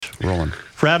Rolling.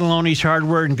 Fratelloni's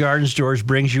Hardware and Garden Stores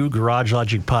brings you Garage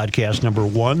Logic Podcast number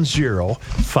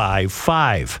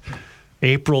 1055.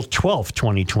 April 12th,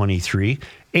 2023.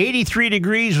 83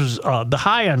 degrees was the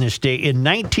high on this day in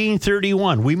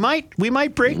 1931. We might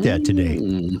break that today.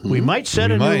 Mm-hmm. We might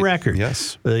set a new record.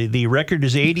 Yes. The record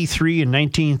is 83 in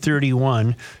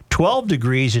 1931, 12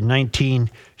 degrees in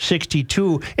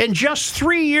 1962, and just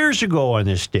 3 years ago on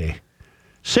this day,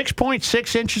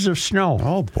 6.6 inches of snow.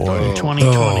 Oh, boy. In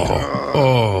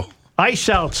 2020. Ice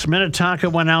outs. Minnetonka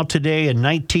went out today in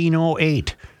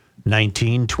 1908,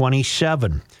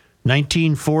 1927,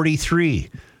 1943,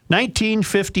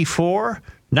 1954,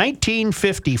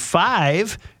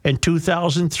 1955, and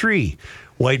 2003.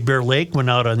 White Bear Lake went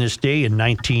out on this day in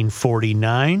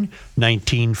 1949,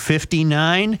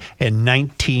 1959, and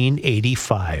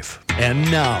 1985.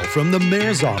 And now, from the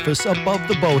mayor's office above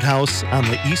the boathouse on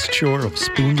the east shore of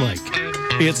Spoon Lake,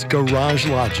 it's Garage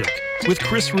Logic with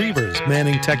Chris Reavers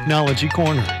manning Technology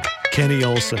Corner, Kenny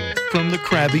Olson from the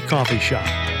Krabby Coffee Shop,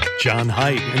 John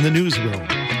Haidt in the newsroom,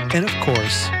 and of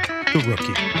course, the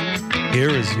Rookie. Here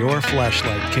is your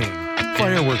flashlight king,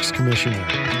 fireworks commissioner,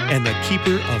 and the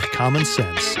keeper of common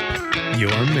sense,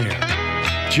 your mayor,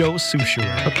 Joe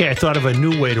Soucheray. Okay, I thought of a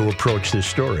new way to approach this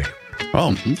story.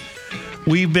 Oh.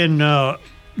 We've been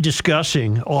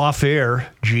discussing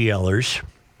off-air GLers.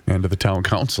 And to the town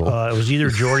council. It was either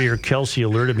Jordy or Kelsey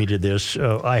alerted me to this.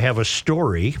 I have a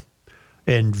story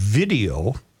and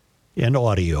video and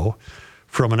audio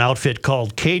from an outfit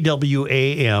called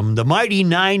KWAM, the Mighty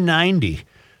 990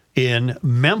 in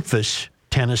Memphis,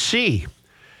 Tennessee.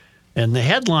 And the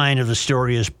headline of the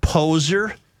story is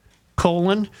Poser,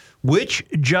 which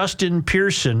Justin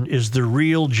Pearson is the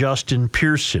real Justin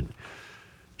Pearson?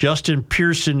 Justin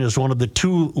Pearson is one of the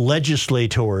two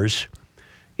legislators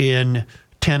in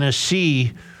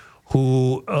Tennessee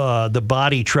who the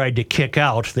body tried to kick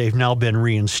out. They've now been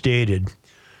reinstated.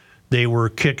 They were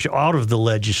kicked out of the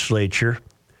legislature,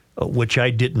 which I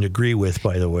didn't agree with,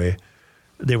 by the way.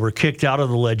 They were kicked out of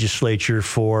the legislature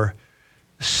for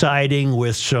siding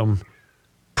with some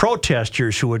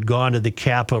protesters who had gone to the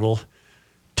Capitol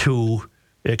to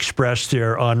express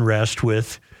their unrest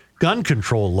with gun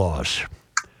control laws.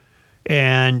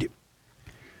 And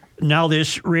now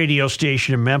this radio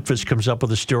station in Memphis comes up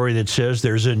with a story that says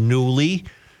there's a newly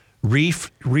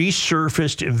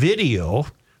resurfaced video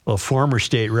of former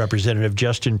state representative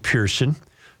Justin Pearson,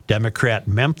 Democrat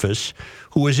Memphis,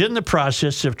 who was in the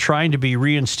process of trying to be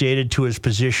reinstated to his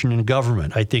position in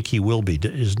government. I think he will be.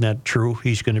 Isn't that true?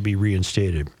 He's going to be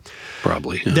reinstated.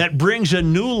 Probably. Yeah. That brings a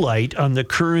new light on the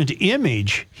current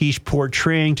image he's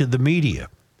portraying to the media.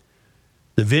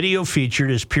 The video featured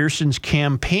is Pearson's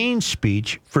campaign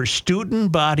speech for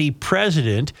student body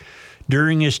president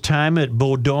during his time at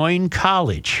Bowdoin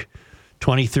College,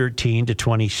 2013 to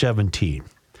 2017.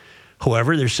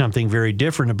 However, there's something very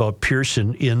different about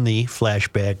Pearson in the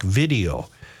flashback video.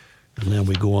 And then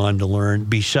we go on to learn,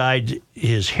 besides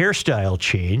his hairstyle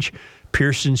change,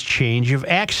 Pearson's change of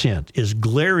accent is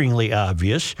glaringly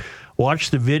obvious. Watch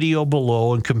the video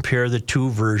below and compare the two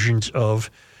versions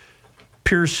of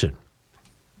Pearson.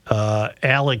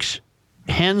 Alex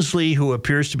Hensley, who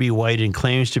appears to be white and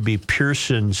claims to be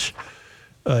Pearson's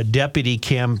deputy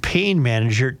campaign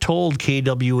manager, told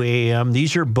KWAM,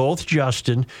 "These are both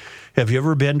Justin. Have you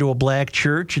ever been to a black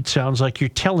church? It sounds like you're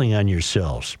telling on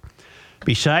yourselves."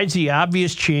 Besides the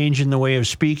obvious change in the way of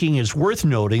speaking, it's worth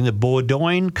noting that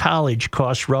Bowdoin College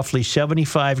costs roughly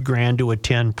 $75,000 to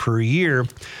attend per year.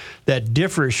 That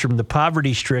differs from the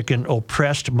poverty-stricken,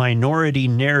 oppressed minority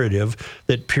narrative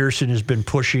that Pearson has been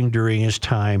pushing during his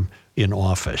time in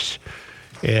office.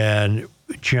 And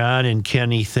John and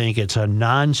Kenny think it's a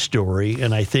non-story,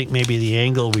 and I think maybe the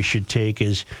angle we should take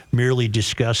is merely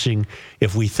discussing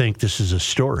if we think this is a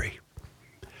story.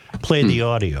 Play the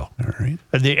audio. All right.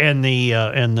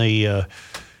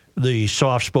 The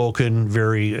soft-spoken,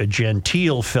 very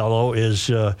genteel fellow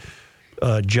is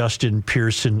Justin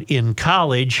Pearson in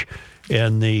college,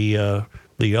 and the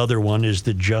other one is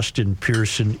the Justin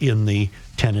Pearson in the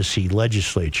Tennessee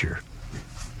legislature.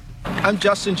 I'm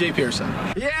Justin J. Pearson.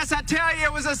 Yes, I tell you,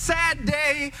 it was a sad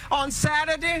day on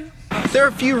Saturday. There are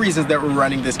a few reasons that we're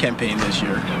running this campaign this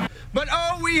year. But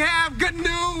oh, we have good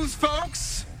news,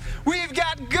 folks. We've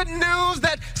got good news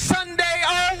that Sunday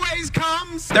always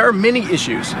comes. There are many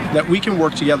issues that we can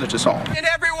work together to solve. And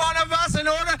every one of us in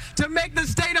order to make the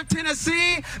state of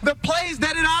Tennessee the place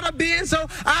that it ought to be. And so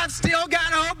I've still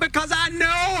got hope because I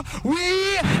know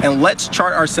and let's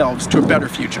chart ourselves to a better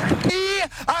future. We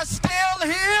are still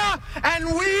here and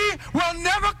we will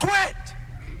never quit.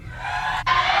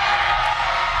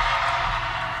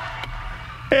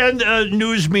 And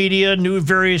news media,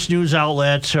 various news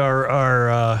outlets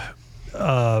are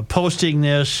posting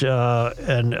this,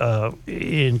 and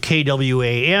in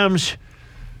KWAM's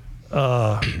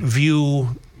view,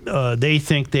 they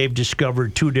think they've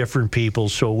discovered two different people.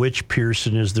 So which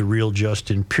Pearson is the real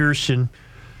Justin Pearson?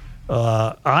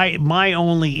 My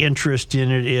only interest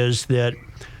in it is that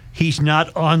he's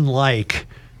not unlike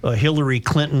Hillary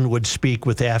Clinton would speak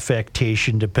with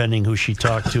affectation, depending who she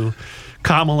talked to.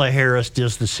 Kamala Harris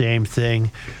does the same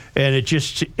thing, and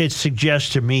it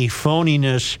suggests to me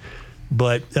phoniness.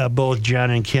 But both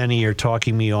John and Kenny are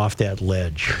talking me off that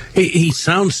ledge. He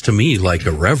sounds to me like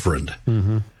a reverend.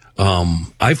 Mm-hmm.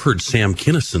 I've heard Sam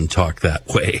Kinison talk that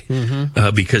way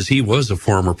because he was a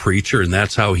former preacher, and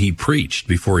that's how he preached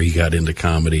before he got into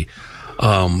comedy.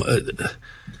 I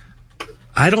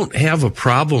don't have a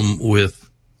problem with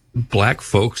black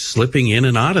folks slipping in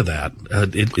and out of that.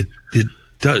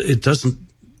 It doesn't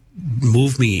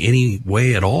move me any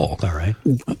way at all. All right.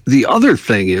 The other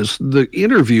thing is the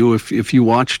interview, if you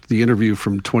watched the interview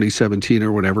from 2017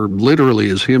 or whatever, literally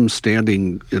is him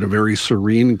standing in a very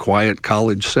serene, quiet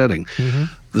college setting. Mm-hmm.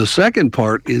 The second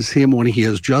part is him when he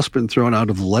has just been thrown out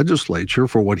of the legislature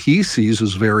for what he sees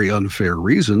as very unfair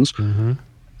reasons.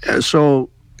 Mm-hmm. So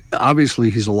obviously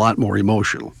he's a lot more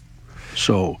emotional.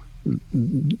 So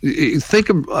think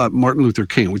of Martin Luther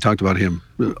King. We talked about him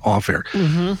off air.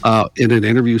 Mm-hmm. In an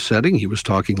interview setting, he was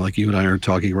talking like you and I are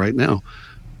talking right now.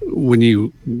 When he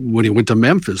went to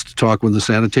Memphis to talk when the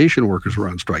sanitation workers were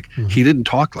on strike, he didn't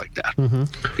talk like that.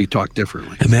 Mm-hmm. He talked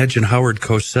differently. Imagine Howard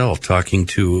Cosell talking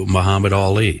to Muhammad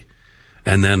Ali.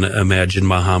 And then imagine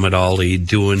Muhammad Ali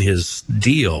doing his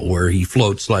deal where he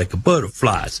floats like a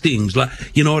butterfly, stings like,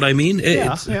 you know what I mean?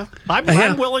 Yeah.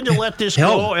 I'm willing to let this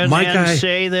go and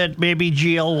say that maybe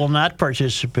GL will not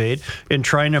participate in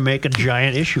trying to make a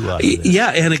giant issue out of this. Yeah,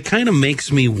 and it kind of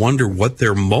makes me wonder what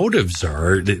their motives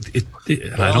are. I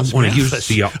don't want to use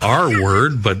the R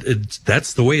word, but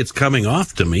that's the way it's coming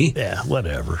off to me. Yeah,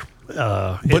 whatever.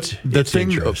 But the thing,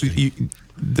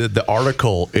 the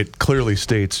article, it clearly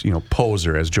states,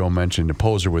 poser, as Joe mentioned, a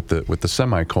poser with the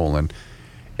semicolon.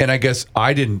 And I guess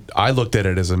I looked at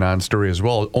it as a non-story as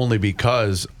well, only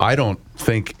because I don't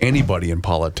think anybody in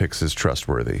politics is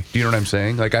trustworthy. Do you know what I'm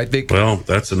saying? Well,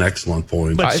 that's an excellent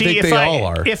point. But I think they all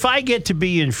are. If I get to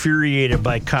be infuriated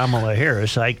by Kamala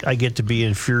Harris, I get to be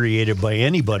infuriated by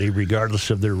anybody, regardless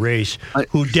of their race,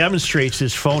 who demonstrates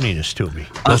this phoniness to me.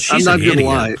 Well, I'm not going to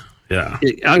lie. Yeah,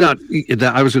 I'm not.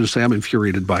 I was going to say I'm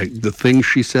infuriated by the things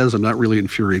she says. I'm not really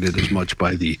infuriated as much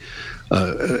by the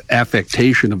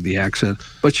affectation of the accent,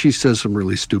 but she says some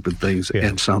really stupid things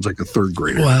and sounds like a third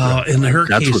grader. Well, in her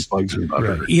that's case, what bugs me about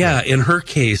her. Yeah, in her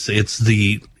case, it's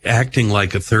the acting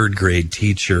like a third grade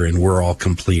teacher, and we're all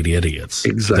complete idiots.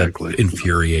 Exactly, that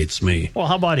infuriates me. Well,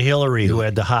 how about Hillary, who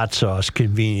had the hot sauce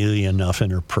conveniently enough in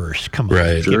her purse? Come on,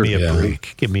 right. Give me a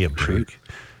break. Give me a break.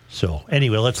 So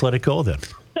anyway, let's let it go then.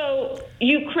 So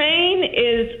Ukraine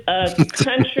is a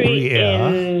country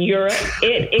in Europe.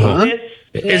 It exists.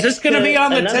 Is this going to be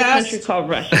on the another test? Country called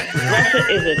Russia. Russia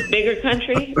is a bigger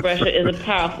country. Russia is a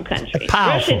powerful country.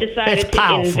 Powerful. Russia decided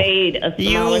to invade a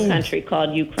smaller country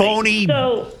called Ukraine. Phony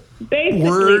so basically,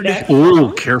 word. that's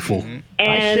Ooh, careful.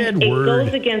 And it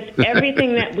goes against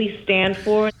everything that we stand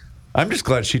for. I'm just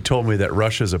glad she told me that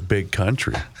Russia's a big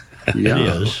country. Yeah.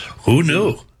 It is. Who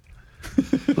knew?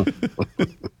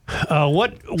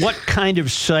 What kind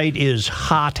of site is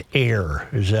Hot Air?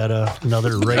 Is that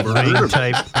another right-wing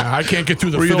type? I can't get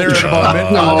through the Were you filter. there at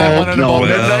about midnight?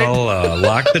 Well,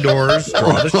 lock the doors,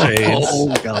 draw the shades.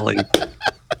 Oh, golly.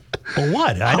 Well,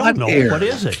 what? I don't Hot know. Air What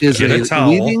is it? Is Get a a towel.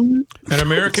 leading An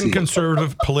American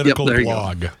conservative political there you go.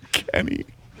 blog. Kenny.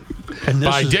 And this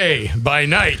By is, day, by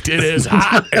night, it is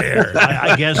Hot Air.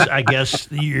 I guess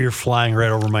you're flying right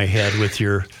over my head with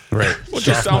your Well, it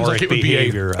just sounds like it would be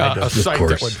behavior. I a don't- site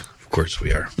that would. Of course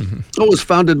we are. It was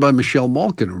founded by Michelle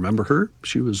Malkin. Remember her?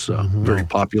 She was very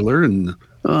popular in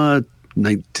late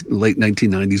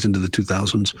 1990s into the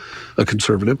 2000s, a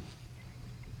conservative.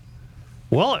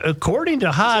 Well, according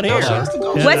to Hot Air,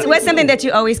 What's something that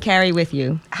you always carry with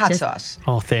you? Hot sauce.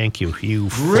 oh, thank you, you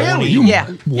Really? phony Yeah.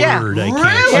 word. Yeah. I can't.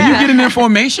 Really? say. Are you getting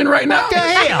information right now? What the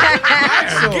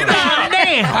hell? Get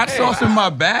Damn. hot sauce in my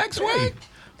bag, Sway?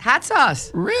 Hot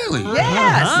sauce. Really? Yes.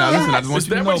 Now, listen, I yes. just want you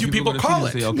to know what you people call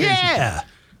it. Yeah.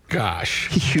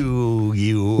 Gosh.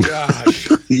 You. Gosh.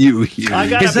 You. I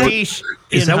got Is a that- piece.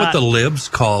 Is in that what Hot- the libs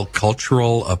call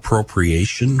cultural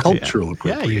appropriation? Cultural Yeah,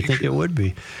 appropriation. you think it would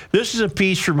be. This is a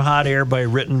piece from Hot Air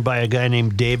written by a guy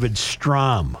named David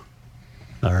Strom.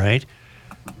 All right.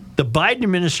 The Biden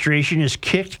administration has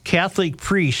kicked Catholic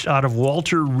priests out of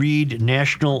Walter Reed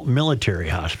National Military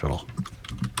Hospital.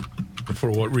 For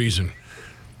what reason?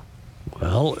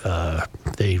 Well,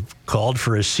 they called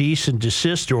for a cease and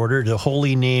desist order to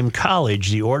Holy Name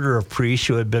College, the order of priests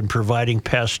who had been providing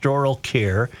pastoral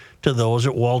care to those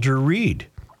at Walter Reed.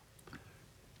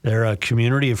 They're a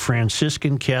community of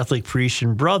Franciscan Catholic priests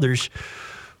and brothers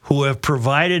who have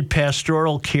provided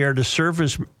pastoral care to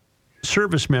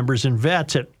service members and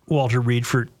vets at Walter Reed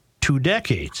for 2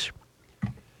 decades.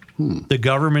 The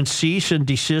government's cease and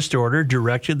desist order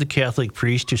directed the Catholic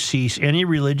priest to cease any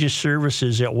religious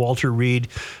services at Walter Reed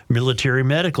Military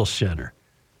Medical Center.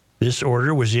 This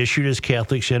order was issued as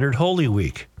Catholics entered Holy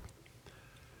Week.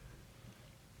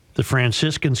 The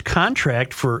Franciscans'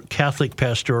 contract for Catholic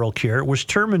pastoral care was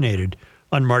terminated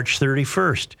on March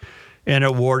 31st and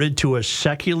awarded to a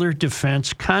secular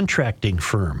defense contracting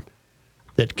firm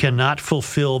that cannot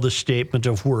fulfill the statement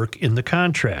of work in the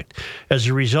contract. As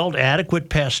a result, adequate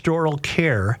pastoral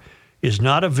care is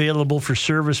not available for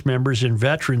service members and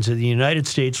veterans in the United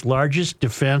States' largest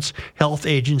defense health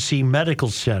agency medical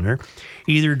center,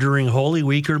 either during Holy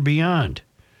Week or beyond.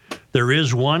 There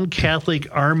is one Catholic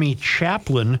Army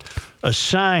chaplain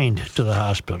assigned to the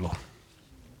hospital.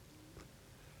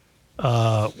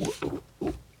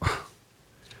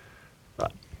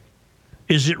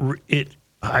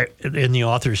 And the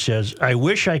author says, I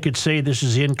wish I could say this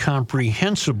is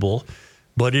incomprehensible,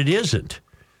 but it isn't.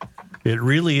 It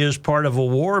really is part of a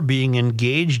war being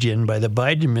engaged in by the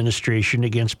Biden administration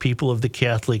against people of the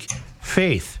Catholic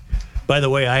faith. By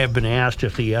the way, I have been asked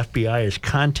if the FBI has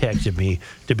contacted me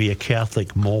to be a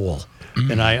Catholic mole.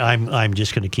 And I'm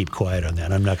just going to keep quiet on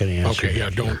that. I'm not going to answer. Okay,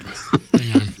 that. yeah, don't.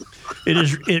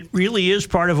 It really is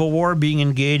part of a war being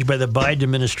engaged by the Biden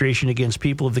administration against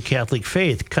people of the Catholic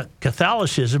faith.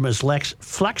 Catholicism is less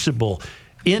flexible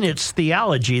in its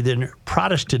theology than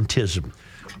Protestantism.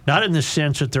 Not in the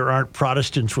sense that there aren't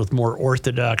Protestants with more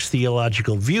orthodox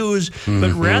theological views,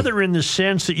 but rather in the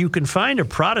sense that you can find a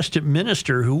Protestant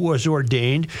minister who was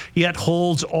ordained yet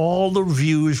holds all the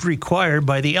views required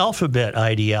by the alphabet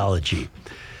ideology.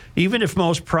 Even if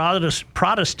most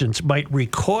Protestants might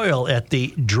recoil at the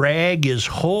drag is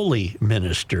holy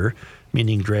minister,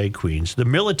 meaning drag queens, the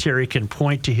military can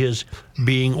point to his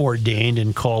being ordained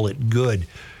and call it good.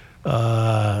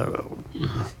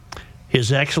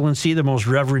 His Excellency, the Most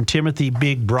Reverend Timothy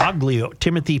P. Broglio,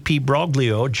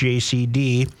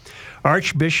 JCD,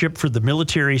 Archbishop for the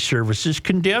Military Services,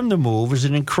 condemned the move as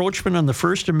an encroachment on the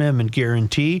First Amendment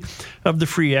guarantee of the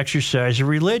free exercise of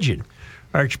religion.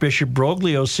 Archbishop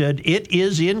Broglio said, it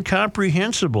is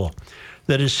incomprehensible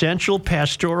that essential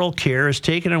pastoral care is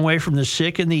taken away from the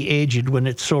sick and the aged when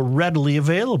it's so readily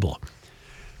available.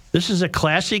 This is a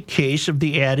classic case of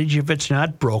the adage, if it's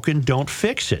not broken, don't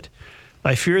fix it.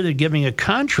 I fear that giving a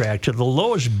contract to the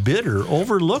lowest bidder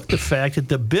overlooked the fact that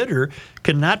the bidder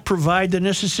cannot provide the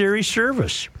necessary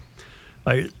service.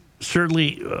 I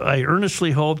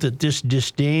earnestly hope that this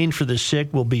disdain for the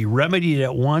sick will be remedied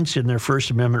at once and their First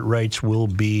Amendment rights will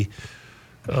be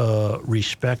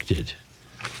respected.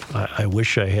 I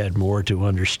wish I had more to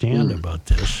understand about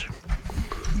this.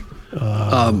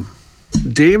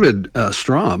 David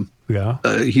Strom, yeah,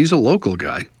 he's a local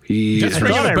guy. I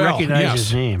thought I recognized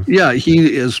his name. Yeah,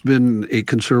 he has been a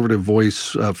conservative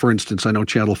voice. For instance, I know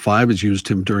Channel 5 has used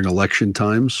him during election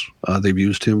times. They've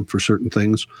used him for certain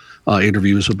things,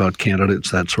 interviews about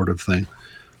candidates, that sort of thing.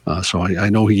 So I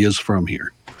know he is from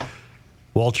here.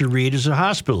 Walter Reed is a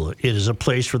hospital. It is a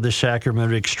place for the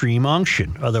sacrament of extreme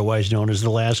unction, otherwise known as the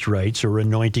last rites or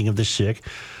anointing of the sick,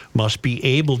 must be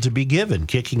able to be given.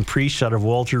 Kicking priests out of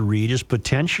Walter Reed is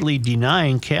potentially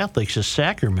denying Catholics a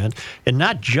sacrament and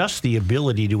not just the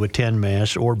ability to attend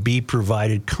Mass or be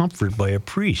provided comfort by a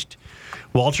priest.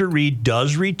 Walter Reed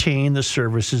does retain the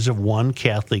services of one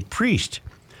Catholic priest.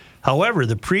 However,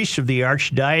 the priests of the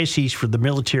Archdiocese for the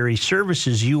Military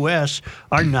Services, U.S.,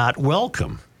 are not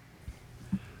welcome.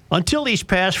 Until these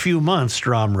past few months,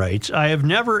 Strom writes, I have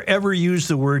never ever used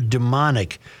the word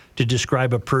demonic to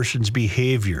describe a person's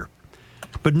behavior.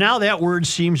 But now that word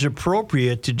seems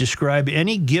appropriate to describe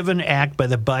any given act by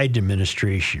the Biden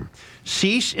administration.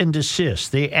 Cease and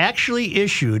desist. They actually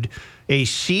issued a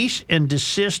cease and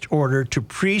desist order to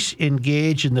priests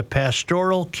engaged in the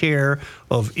pastoral care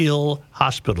of ill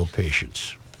hospital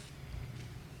patients.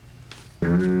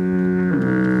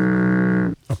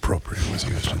 Appropriate was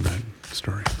used in that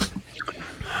story.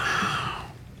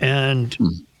 And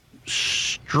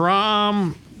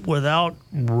Strom, without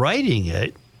writing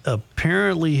it,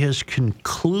 apparently has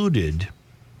concluded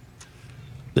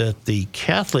that the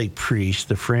Catholic priests,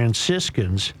 the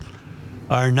Franciscans,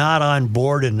 are not on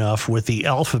board enough with the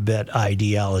alphabet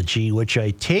ideology, which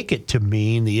I take it to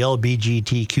mean the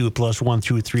LBGTQ plus 1,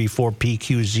 2, 3, 4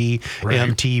 PQZ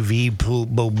MTV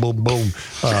boom boom boom boom.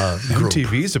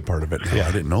 MTV's a part of it now.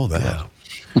 I didn't know that.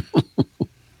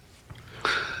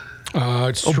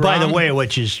 By the way,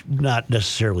 which is not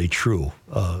necessarily true.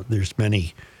 There's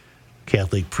many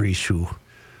Catholic priests who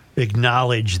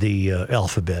acknowledge the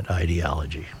alphabet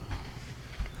ideology.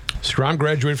 Strom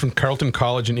graduated from Carleton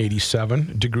College in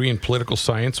 '87, degree in political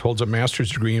science, holds a master's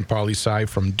degree in poli-sci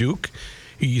from Duke.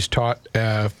 He's taught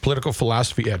political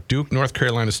philosophy at Duke, North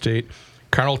Carolina State,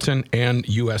 Carleton, and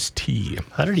UST.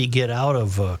 How did he get out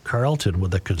of Carleton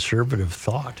with a conservative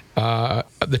thought?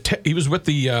 He was with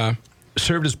the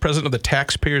served as president of the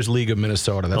Taxpayers League of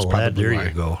Minnesota. That's probably there why.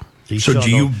 you go. He So saw do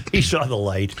you- He saw the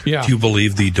light. Yeah. Do you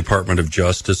believe the Department of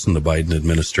Justice and the Biden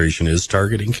administration is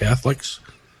targeting Catholics?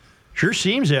 Sure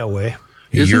seems that way.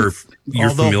 You're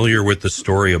Although- familiar with the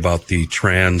story about the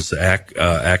trans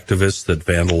activists that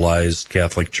vandalized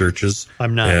Catholic churches?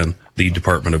 I'm not. And the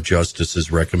Department of Justice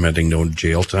is recommending no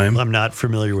jail time? I'm not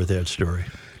familiar with that story.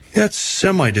 That's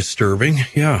semi-disturbing,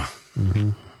 yeah.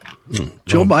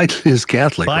 Joe Biden is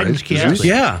Catholic, Biden's right? Catholic.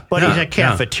 Yeah, But he's yeah, a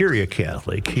cafeteria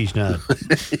Catholic. He's not.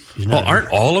 He's Well, not. aren't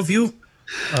all of you?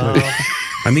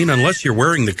 I mean, unless you're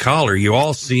wearing the collar, you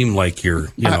all seem like you're,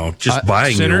 just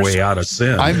buying your sinners? way out of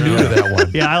sin. I'm new to that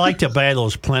one. Yeah, I like to buy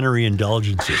those plenary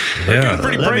indulgences. Yeah.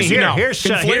 Pretty Let me pricey hear. now. Here's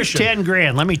Inflation. 10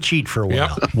 grand. Let me cheat for a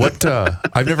while. Yep. What?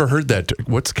 I've never heard that.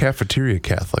 What's cafeteria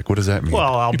Catholic? What does that mean?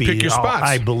 Well, You pick your spots.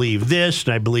 I believe this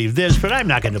and I believe this, but I'm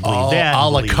not going to believe Oh, that. and a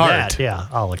la believe carte. that. Yeah,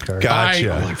 a la carte.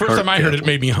 Gotcha. First time I heard it,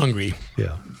 made me hungry.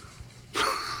 Yeah.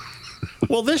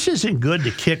 Well, this isn't good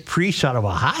to kick priests out of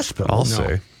a hospital. I'll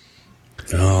say.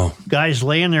 Oh, Guy's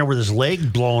laying there with his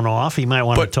leg blown off. He might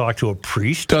want to But- talk to a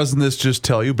priest. Doesn't this just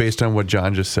tell you, based on what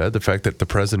John just said, the fact that the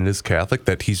president is Catholic,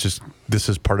 that this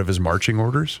is part of his marching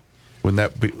orders? Wouldn't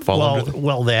that fall under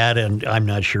Well, that, and I'm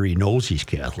not sure he knows he's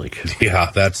Catholic.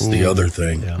 yeah, that's the other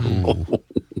thing. Yeah.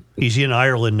 He's in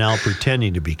Ireland now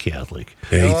pretending to be Catholic.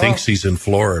 Yeah, he thinks he's in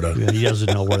Florida. And he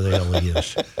doesn't know where the hell he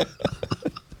is.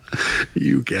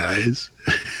 You guys.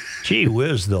 Gee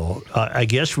whiz, though. I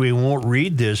guess we won't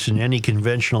read this in any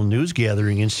conventional news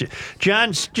gathering.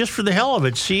 John, just for the hell of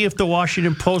it, see if the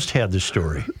Washington Post had the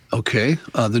story. Okay.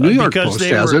 The New York because Post they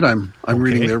has were- it. I'm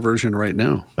reading Okay. their version right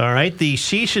now. All right. The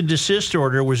cease and desist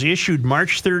order was issued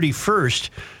March 31st.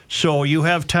 So you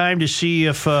have time to see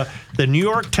if the New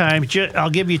York Times, I'll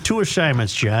give you two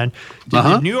assignments, John. Did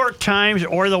the New York Times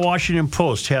or the Washington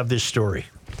Post have this story?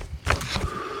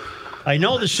 I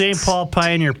know the St. Paul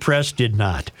Pioneer Press did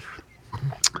not.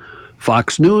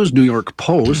 Fox News, New York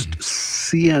Post,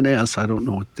 CNS, I don't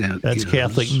know what that That's is.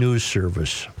 Catholic News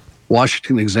Service.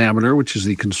 Washington Examiner, which is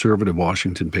the conservative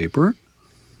Washington paper.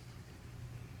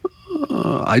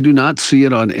 I do not see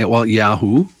it on,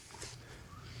 Yahoo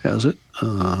has it.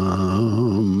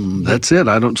 That's it.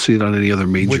 I don't see it on any other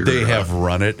major. Would they have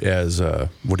run it as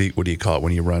what do you call it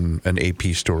when you run an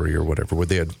AP story or whatever? Would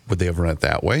they have run it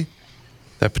that way?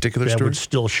 That particular That story? would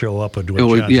still show up. It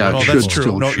would- yeah, it Oh, should that's true.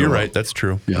 still No, show you're up. right. That's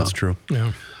true. Yeah. That's true.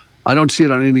 Yeah. I don't see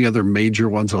it on any other major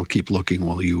ones. I'll keep looking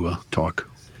while you talk.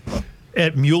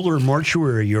 At Mueller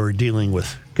Mortuary, you're dealing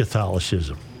with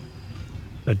Catholicism.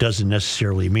 That doesn't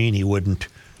necessarily mean he wouldn't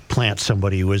plant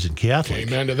somebody who isn't Catholic.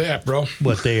 Amen to that, bro.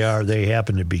 But they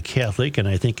happen to be Catholic, and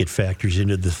I think it factors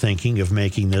into the thinking of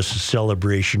making this a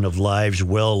celebration of lives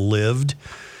well lived.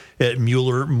 At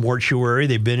Mueller Mortuary,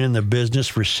 they've been in the business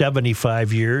for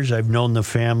 75 years. I've known the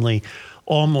family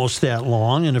almost that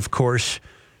long, and of course,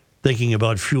 thinking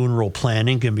about funeral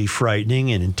planning can be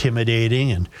frightening and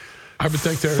intimidating and I would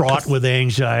think that fraught with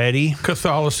anxiety.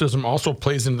 Catholicism also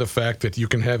plays into the fact that you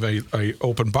can have a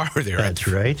open bar there. That's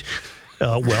right.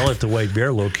 Well, at the White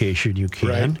Bear location, you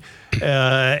can.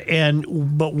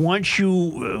 But once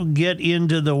you get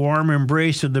into the warm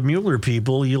embrace of the Mueller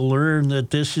people, you'll learn that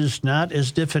this is not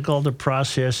as difficult a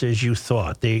process as you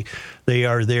thought. They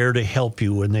are there to help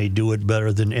you, and they do it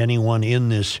better than anyone in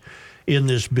this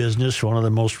business, one of the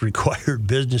most required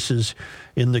businesses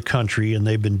in the country, and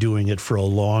they've been doing it for a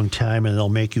long time, and they'll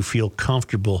make you feel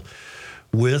comfortable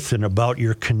with and about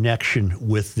your connection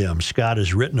with them. Scott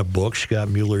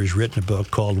Mueller has written a book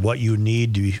called What You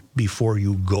Need Before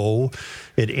You Go.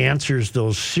 It answers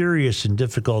those serious and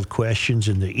difficult questions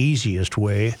in the easiest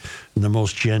way, in the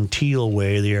most genteel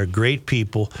way. They are great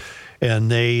people,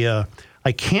 and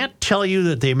I can't tell you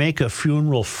that they make a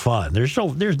funeral fun. There's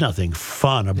nothing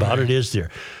fun about it, is there?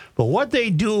 But what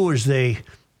they do is they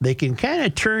can kind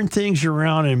of turn things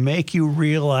around and make you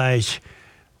realize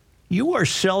you are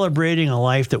celebrating a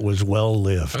life that was well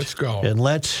lived. Let's go. And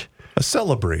let's A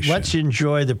celebration. Let's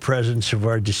enjoy the presence of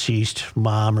our deceased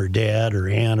mom or dad or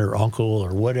aunt or uncle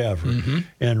or whatever,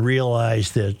 and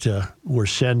realize that we're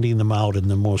sending them out in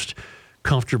the most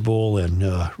comfortable and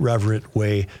reverent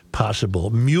way possible.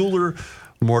 Mueller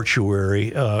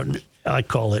Mortuary, I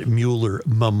call it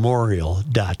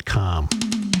MuellerMemorial.com.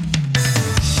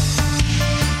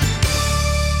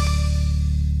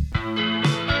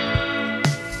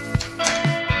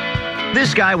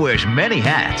 This guy wears many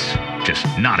hats, just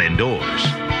not indoors.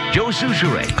 Joe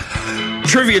Souchere.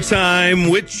 Trivia time.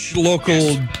 Which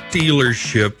local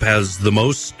dealership has the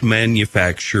most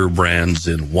manufacturer brands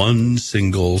in one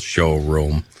single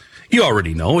showroom? You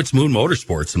already know. It's Moon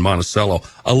Motorsports in Monticello.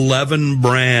 11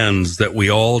 brands that we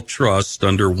all trust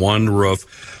under one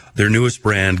roof. Their newest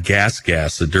brand,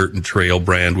 Gas, a dirt and trail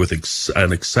brand with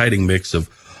an exciting mix of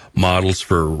models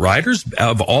for riders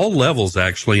of all levels,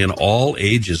 actually, and all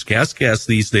ages. Gas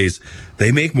these days,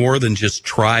 they make more than just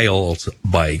trial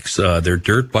bikes. Their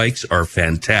dirt bikes are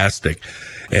fantastic.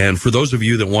 And for those of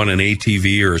you that want an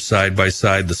ATV or a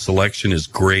side-by-side, the selection is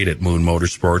great at Moon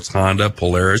Motorsports. Honda,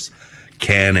 Polaris,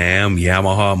 Can-Am,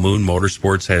 Yamaha. Moon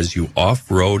Motorsports has you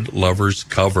off-road lovers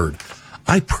covered.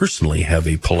 I personally have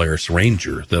a Polaris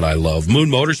Ranger that I love. Moon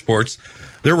Motorsports,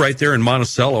 they're right there in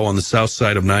Monticello on the south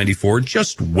side of 94,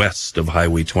 just west of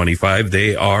Highway 25.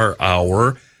 They are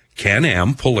our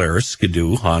Can-Am, Polaris,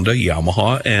 Skidoo, Honda,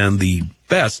 Yamaha, and the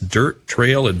best dirt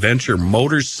trail adventure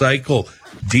motorcycle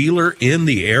dealer in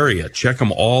the area. Check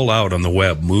them all out on the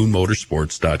web,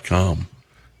 moonmotorsports.com.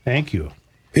 Thank you.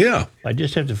 Yeah. I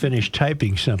just have to finish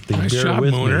typing something. Nice Bear job,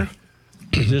 with Mooner. me.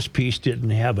 This piece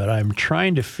didn't have it. I'm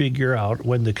trying to figure out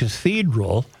when the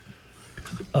Cathedral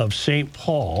of St.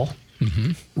 Paul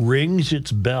rings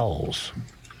its bells.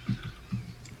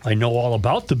 I know all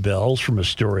about the bells from a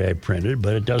story I printed,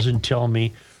 but it doesn't tell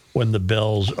me when the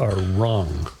bells are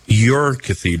rung. Your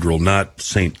cathedral, not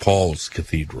St. Paul's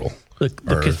Cathedral. The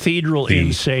cathedral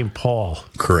in St. Paul.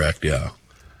 Correct, yeah.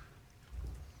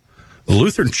 The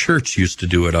Lutheran Church used to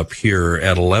do it up here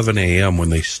at 11 a.m. when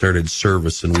they started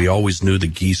service, and we always knew the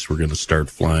geese were going to start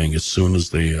flying as soon as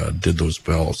they did those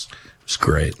bells. It's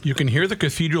great. You can hear the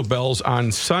cathedral bells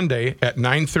on Sunday at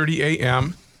 9:30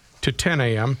 a.m. to 10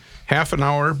 a.m., half an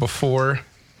hour before.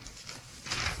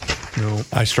 No.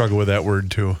 I struggle with that word,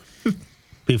 too.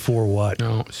 Before what?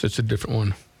 No, it's a different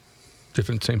one.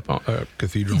 Different St. Paul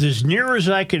Cathedral. As near as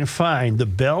I can find, the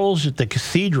bells at the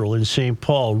cathedral in St.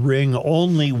 Paul ring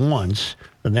only once,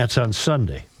 and that's on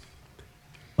Sunday.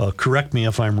 Correct me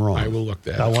if I'm wrong. I will look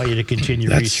that I up. want you to continue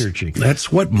researching.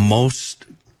 That's what most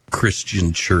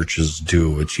Christian churches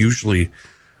do. It's usually,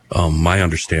 my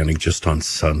understanding, just on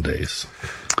Sundays.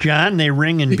 John, they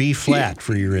ring in B flat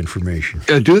for your information.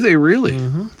 Do they really?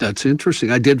 That's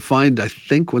interesting. I did find, I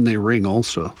think, when they ring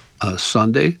also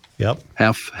Sunday. Yep.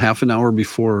 Half an hour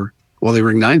before. Well, they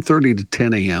ring 9:30 to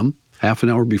 10 a.m. Half an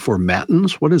hour before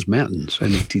matins. What is matins?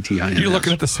 M-A-T-T-I-N-S. You're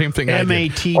looking at the same thing I did.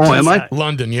 M-A-T-T. Oh, am I?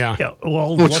 London, yeah.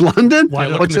 Well, What's London?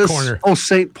 Look What's in the this? corner. Oh,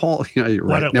 St. Paul. Yeah, you're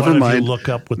right. Never Why mind. don't you look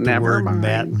up what the word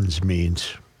matins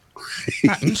means?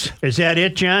 Matins? Is that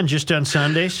it, John? Just on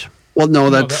Sundays? Well, no,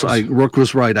 that was- Rook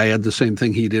was right. I had the same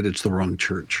thing he did. It's the wrong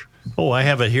church. Oh, I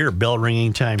have it here. Bell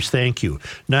ringing times. Thank you.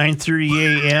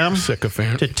 9:30 a.m.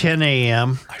 Sycophant. to 10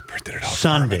 a.m. I printed it out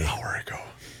Sunday. an hour ago.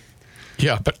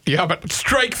 Yeah, but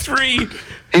strike three.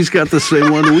 He's got the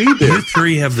same one we did. You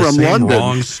three have the From same London.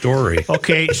 wrong story.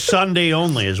 Okay, Sunday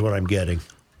only is what I'm getting.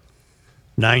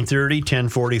 9:30,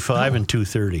 10:45, and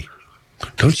 2:30.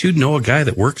 Don't you know a guy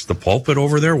that works the pulpit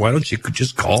over there? Why don't you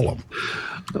just call him?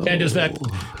 And does that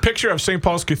picture of St.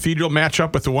 Paul's Cathedral match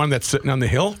up with the one that's sitting on the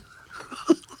hill?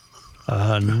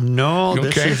 No,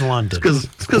 this Okay. is London.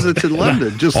 Because it's in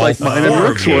London, just All like mine and four of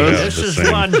Rook's you was. have This the is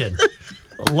same. London.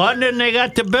 London, they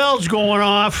got the bells going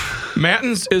off.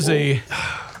 Matins is a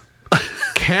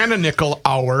canonical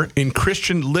hour in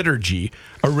Christian liturgy,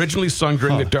 originally sung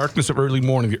during the darkness of early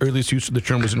morning. The earliest use of the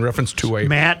term was in reference to a...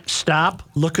 Matt, stop,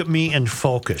 look at me, and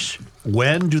focus.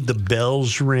 When do the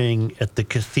bells ring at the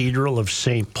Cathedral of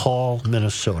St. Paul,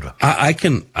 Minnesota? I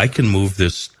can move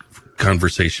this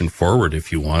conversation forward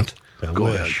if you want. Go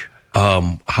ahead.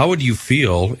 How would you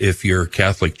feel if your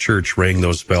Catholic church rang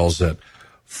those bells at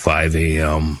 5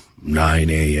 a.m., 9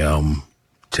 a.m.,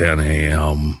 10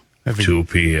 a.m., 2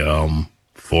 p.m.,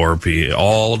 4 p.m.,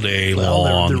 all day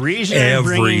long, the reason I'm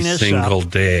every bringing this single up,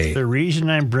 day? The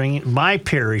reason I'm bringing my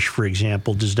parish, for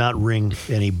example, does not ring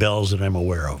any bells that I'm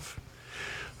aware of.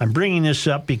 I'm bringing this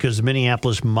up because the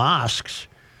Minneapolis mosques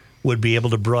would be able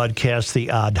to broadcast the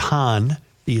Adhan,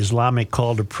 the Islamic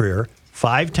call to prayer,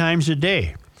 5 times a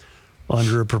day.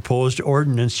 under a proposed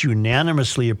ordinance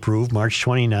unanimously approved March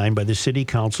 29 by the City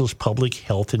Council's Public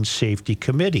Health and Safety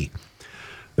Committee.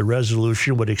 The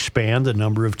resolution would expand the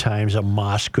number of times a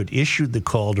mosque could issue the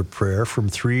call to prayer from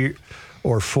 3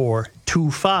 or 4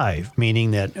 to 5,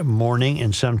 meaning that morning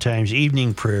and sometimes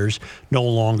evening prayers no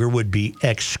longer would be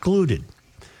excluded.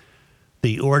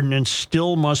 The ordinance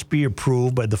still must be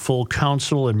approved by the full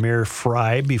council and Mayor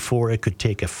Fry before it could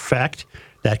take effect.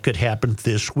 That could happen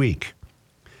this week.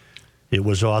 It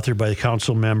was authored by the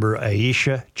council member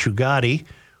Aisha Chugati,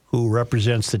 who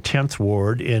represents the 10th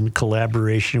Ward, in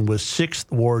collaboration with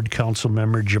 6th Ward council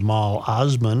member Jamal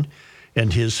Osman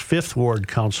and his 5th Ward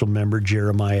council member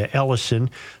Jeremiah Ellison.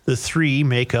 The three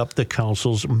make up the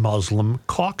council's Muslim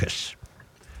caucus.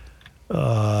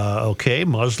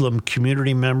 Muslim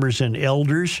community members and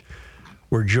elders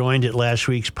were joined at last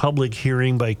week's public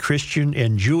hearing by Christian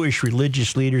and Jewish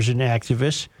religious leaders and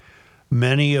activists,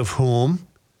 many of whom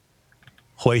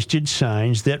hoisted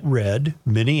signs that read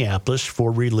Minneapolis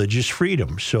for religious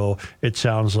freedom. So it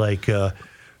sounds like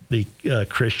the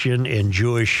Christian and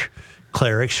Jewish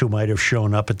clerics who might have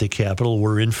shown up at the Capitol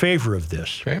were in favor of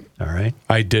this. Okay. All right.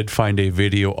 I did find a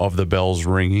video of the bells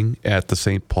ringing at the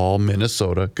St. Paul,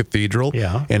 Minnesota Cathedral.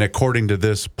 Yeah. And according to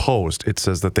this post, it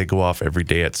says that they go off every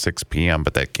day at 6 p.m.,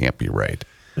 but that can't be right.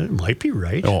 It might be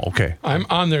right. Oh, okay. I'm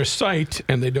on their site,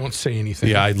 and they don't say anything.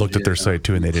 Yeah, I looked at their site,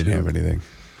 too, and they didn't have anything.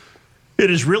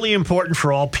 It is really important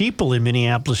for all people in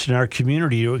Minneapolis and our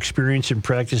community to experience and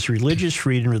practice religious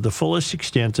freedom to the fullest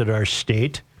extent that our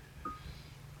state,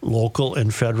 local,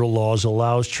 and federal laws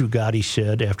allows, Chugati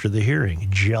said after the hearing.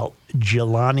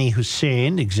 Jelani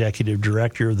Hussein, executive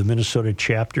director of the Minnesota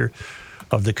chapter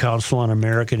of the Council on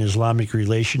American Islamic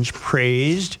Relations,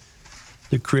 praised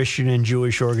the Christian and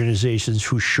Jewish organizations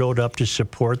who showed up to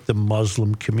support the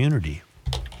Muslim community.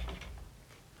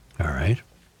 All right.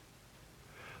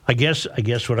 I guess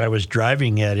what I was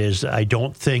driving at is I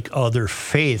don't think other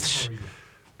faiths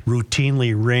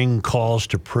routinely ring calls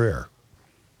to prayer.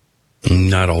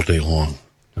 Not all day long.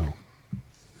 No.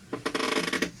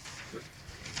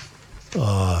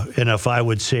 And if I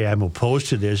would say I'm opposed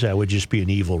to this, I would just be an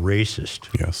evil racist.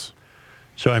 Yes.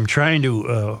 So I'm trying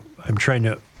to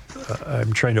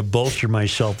bolster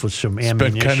myself with some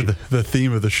ammunition. It's been kind of the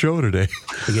theme of the show today.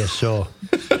 I guess so.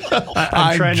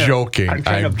 I'm joking. I'm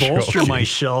trying to bolster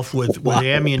myself with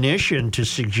ammunition to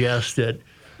suggest that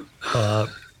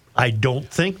I don't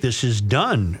think this is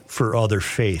done for other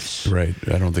faiths. Right.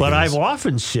 I don't think But it I've is.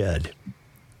 often said,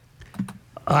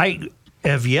 I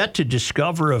have yet to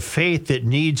discover a faith that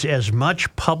needs as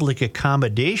much public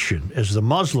accommodation as the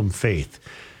Muslim faith.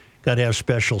 Got to have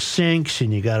special sinks,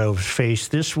 and you got to face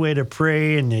this way to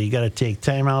pray, and you got to take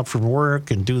time out from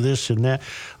work and do this and that.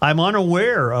 I'm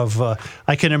unaware of.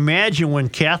 I can imagine when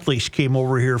Catholics came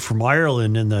over here from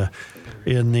Ireland in the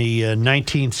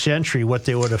 19th century, how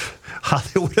they would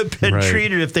have been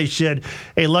treated if they said,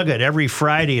 "Hey, look at every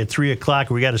Friday at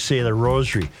 3:00 we got to say the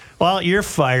Rosary." Well, you're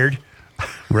fired.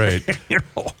 Right.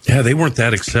 Yeah, they weren't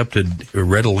that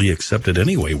readily accepted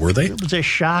anyway, were they? It was a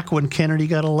shock when Kennedy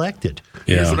got elected.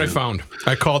 Yeah. Here's what I found.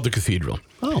 I called the cathedral.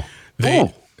 Oh.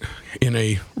 In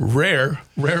a rare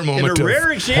moment In a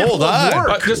rare example of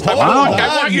work.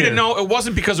 I want you to know it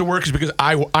wasn't because of work, it's because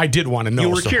I did want to know. You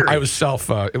were curious. I was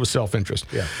it was self-interest.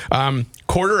 Yeah.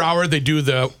 Quarter hour, they do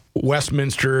the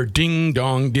Westminster ding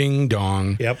dong, ding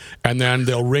dong. Yep. And then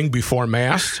they'll ring before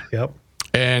Mass. Yep.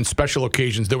 And special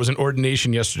occasions. There was an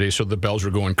ordination yesterday, so the bells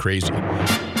were going crazy. So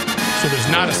there's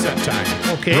not a set time.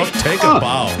 Okay. Brooke, take a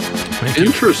bow. Thank you.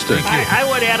 Interesting. I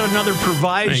would add another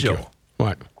proviso. Thank you.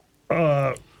 What?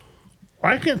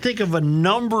 I can think of a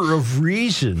number of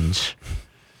reasons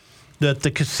that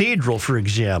the cathedral, for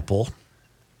example,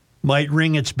 might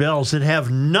ring its bells that have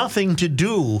nothing to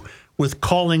do with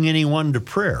calling anyone to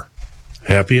prayer.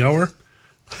 Happy hour?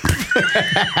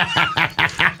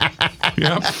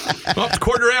 Yep. Well, it's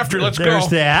quarter after. Let's There's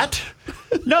go. that.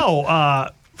 No,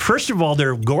 first of all,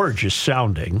 they're gorgeous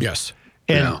sounding. Yes.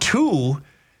 And two,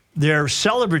 they're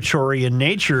celebratory in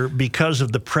nature because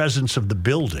of the presence of the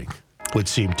building, would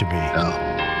seem to be.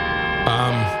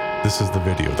 This is the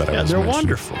video that I was they're mentioning.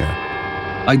 wonderful. Yeah.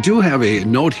 I do have a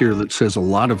note here that says a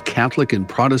lot of Catholic and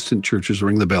Protestant churches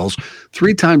ring the bells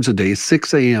 3 times a day,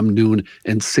 6 a.m., noon,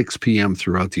 and 6 p.m.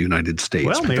 throughout the United States.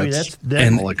 Well, maybe that's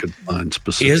all I could find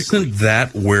specifically. Isn't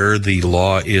that where the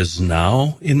law is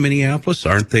now in Minneapolis?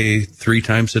 Aren't they 3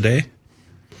 times a day?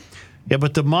 Yeah,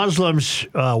 but the Muslims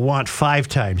want 5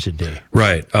 times a day.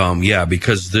 Right. Yeah,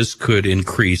 because this could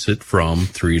increase it from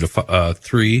 3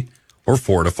 or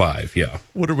 4 to 5. Yeah.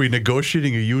 What are we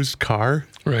negotiating? A used car?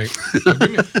 Right. Give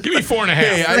me 4.5.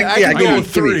 Hey, I can go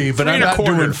 3, but I'm not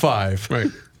doing 5. Right.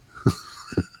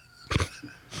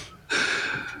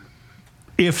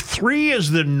 If 3 is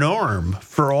the norm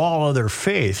for all other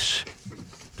faiths,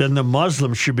 then the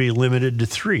Muslims should be limited to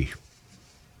 3.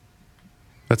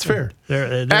 That's fair.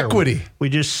 There, equity. We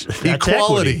just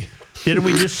equality. Didn't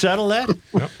we just settle that?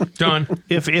 Yep. Done.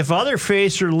 If other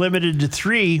faiths are limited to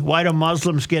 3, why do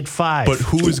Muslims get 5? But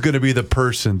who is going to be the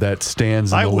person that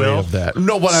stands in the way of that?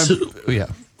 No, but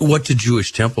What do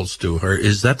Jewish temples do? Or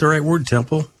is that the right word,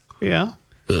 temple? Yeah.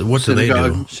 What do they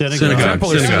do? Synagogue.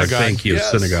 Synagogue. Thank you.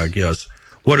 Yes. Synagogue, yes.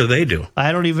 What do they do?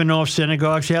 I don't even know if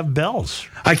synagogues have bells.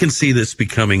 I can see this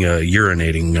becoming a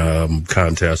urinating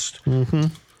contest. Mm-hmm.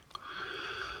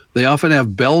 They often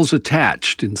have bells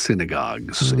attached in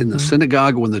synagogues. In the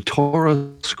synagogue, when the Torah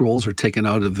scrolls are taken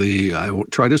out of the, I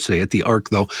won't try to say it, the ark,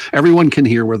 though, everyone can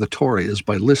hear where the Torah is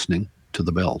by listening to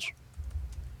the bells.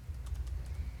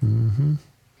 Mm-hmm.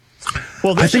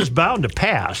 Well, this is bound to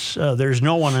pass. There's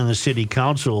no one in the city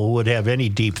council who would have any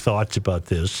deep thoughts about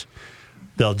this.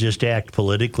 They'll just act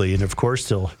politically, and of course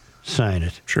they'll sign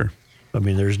it. Sure. I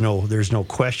mean, there's no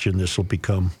question this will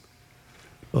become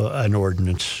an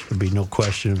ordinance. There'll be no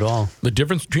question at all. The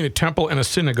difference between a temple and a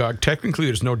synagogue, technically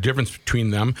there's no difference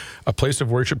between them. A place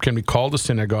of worship can be called a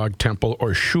synagogue, temple,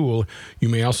 or shul. You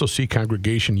may also see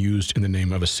congregation used in the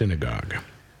name of a synagogue.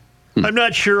 I'm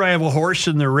not sure I have a horse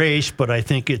in the race, but I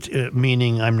think it's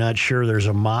meaning I'm not sure there's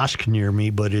a mosque near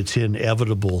me, but it's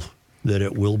inevitable that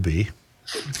it will be.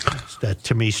 That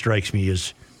to me strikes me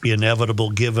as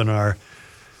inevitable given our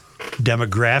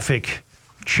demographic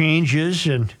changes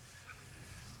and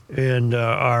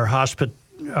our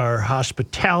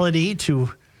hospitality to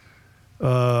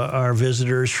our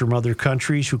visitors from other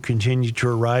countries who continue to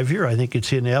arrive here. I think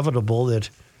it's inevitable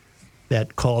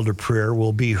that call to prayer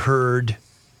will be heard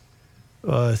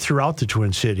throughout the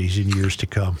Twin Cities in years to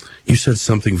come. You said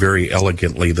something very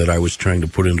elegantly that I was trying to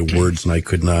put into words and I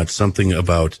could not. Something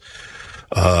about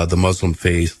the Muslim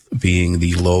faith being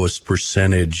the lowest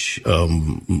percentage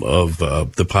of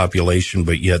the population,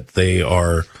 but yet they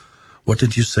are, what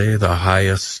did you say, the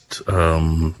highest...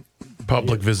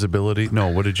 public visibility? No,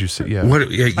 what did you say? Yeah.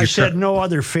 I said no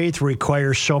other faith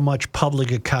requires so much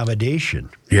public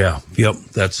accommodation. Yeah, yep,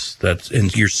 that's,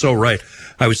 and you're so right.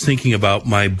 I was thinking about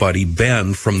my buddy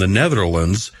Ben from the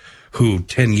Netherlands, who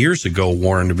 10 years ago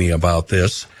warned me about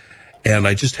this, and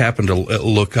I just happened to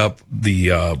look up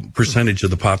the percentage of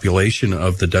the population,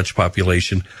 of the Dutch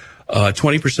population,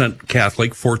 20%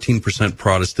 Catholic, 14%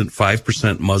 Protestant,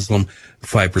 5% Muslim,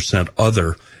 5%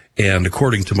 other. And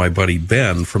according to my buddy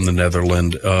Ben from the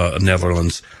Netherlands,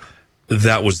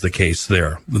 that was the case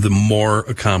there. The more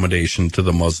accommodation to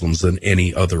the Muslims than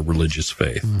any other religious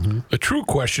faith. Mm-hmm. The true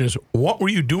question is, what were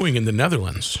you doing in the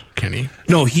Netherlands, Kenny?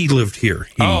 No, he lived here.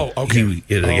 Okay.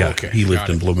 He lived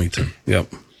in Bloomington.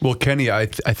 Yep. Well, Kenny, I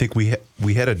think we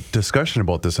had a discussion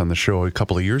about this on the show a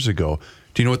couple of years ago.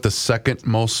 Do you know what the second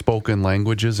most spoken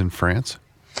language is in France?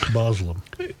 Muslim.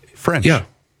 French. Yeah.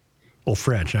 Oh,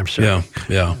 French. I'm sorry.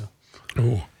 Yeah.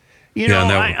 Ooh. You know,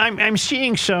 I'm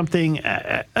seeing something,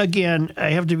 again,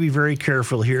 I have to be very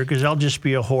careful here because I'll just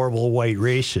be a horrible white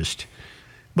racist.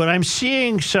 But I'm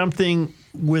seeing something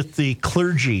with the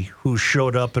clergy who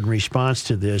showed up in response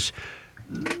to this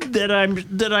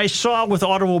that I saw with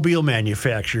automobile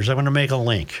manufacturers. I'm going to make a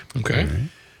link. Okay.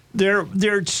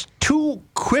 They're too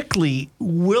quickly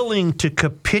willing to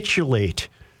capitulate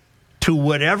to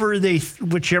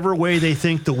whichever way they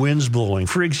think the wind's blowing.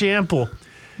 For example,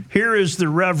 here is the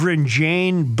Reverend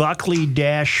Jane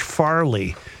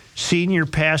Buckley-Farley, senior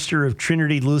pastor of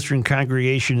Trinity Lutheran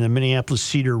Congregation in the Minneapolis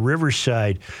Cedar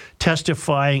Riverside,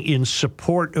 testifying in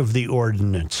support of the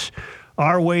ordinance.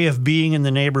 Our way of being in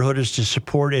the neighborhood is to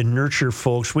support and nurture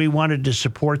folks. We wanted to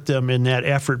support them in that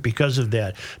effort because of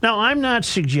that. Now, I'm not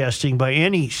suggesting by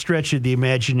any stretch of the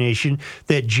imagination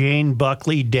that Jane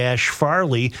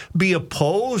Buckley-Farley be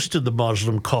opposed to the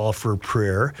Muslim call for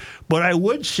prayer, but I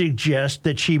would suggest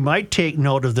that she might take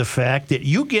note of the fact that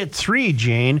you get 3,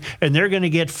 Jane, and they're going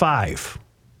to get 5.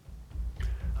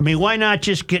 I mean, why not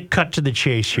just get cut to the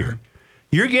chase here?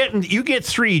 You get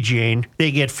 3, Jane, they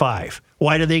get 5.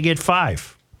 Why do they get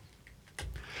 5?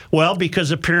 Well,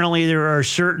 because apparently there are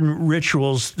certain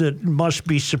rituals that must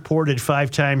be supported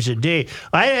 5 times a day.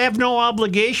 I have no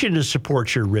obligation to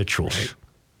support your rituals.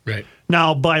 Right.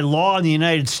 Now, by law in the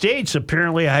United States,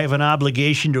 apparently I have an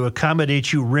obligation to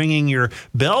accommodate you ringing your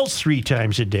bells 3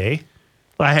 times a day.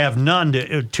 I have none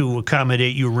to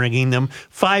accommodate you ringing them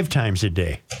 5 times a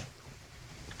day.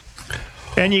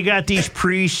 And you got these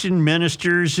priests and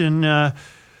ministers and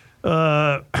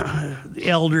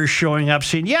elders showing up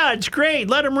saying, "Yeah, it's great.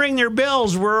 Let them ring their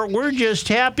bells. We're just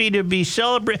happy to be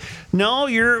celebrating." No,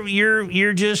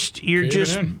 you're just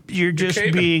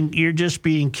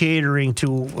being catering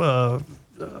to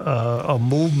a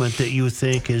movement that you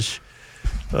think is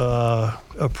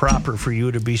proper for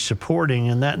you to be supporting,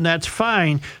 and that's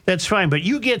fine. That's fine. But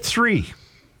you get 3.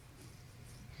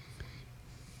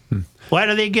 Why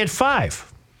do they get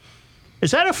 5?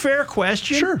 Is that a fair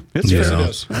question? Sure. Yes, it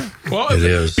is. Well, It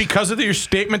is. Because of your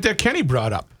statement that Kenny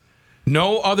brought up.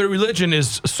 No other religion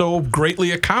is so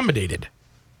greatly accommodated.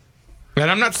 And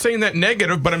I'm not saying that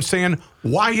negative, but I'm saying,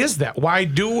 why is that? Why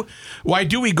do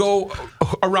we go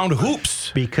around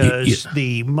hoops? Because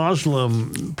the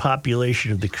Muslim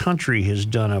population of the country has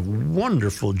done a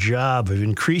wonderful job of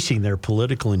increasing their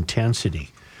political intensity.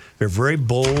 They're very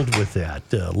bold with that.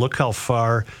 Look how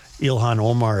far Ilhan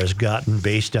Omar has gotten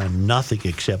based on nothing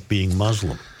except being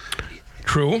Muslim.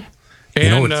 True.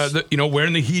 And,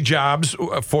 wearing the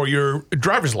hijabs for your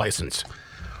driver's license.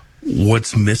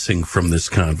 What's missing from this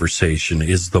conversation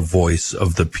is the voice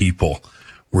of the people.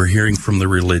 We're hearing from the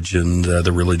religion,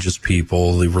 the religious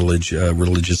people, the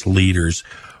religious leaders.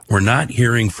 We're not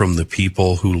hearing from the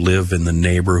people who live in the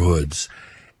neighborhoods.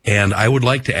 And I would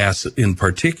like to ask, in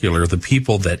particular, the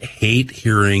people that hate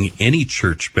hearing any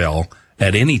church bell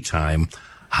at any time,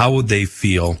 how would they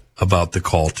feel about the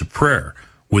call to prayer?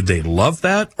 Would they love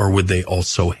that, or would they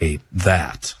also hate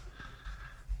that?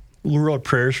 Who wrote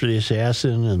Prayers for the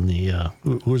Assassin and the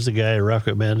who's the guy I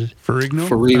recommended?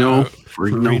 Farino.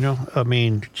 I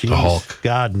mean, geez, Hulk.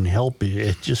 God and help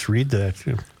you. Just read that.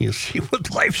 You'll see what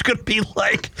life's going to be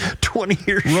like 20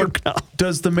 years from now.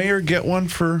 Does the mayor get one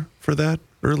for that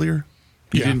earlier?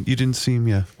 You didn't see him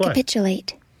yet.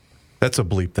 Capitulate. That's a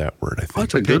bleep that word, I think.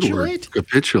 That's a good word.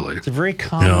 Capitulate. It's a very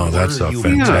common No, word. that's a you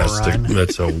fantastic. moron.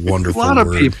 That's a A wonderful lot of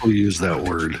word. people use that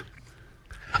word.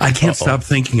 I can't stop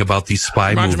thinking about these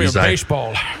spy Reminds me movies. of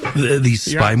baseball. These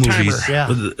spy movies. Yeah.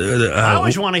 I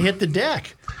always want to hit the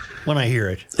deck when I hear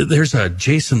it. There's a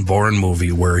Jason Bourne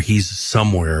movie where he's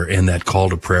somewhere and that call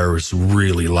to prayer is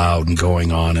really loud and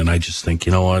going on, and I just think,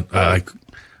 you know what, I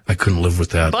couldn't live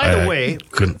with that. By the way,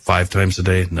 couldn't 5 times a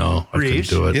day. No, I couldn't Reeves,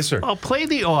 do it. Yes, sir. I'll play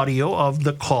the audio of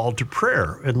the call to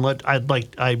prayer, and I'd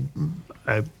like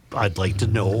to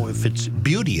know if it's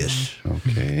beauteous.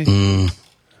 Okay.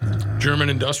 German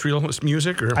industrial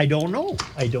music? Or? I don't know.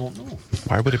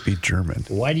 Why would it be German?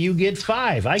 Why do you get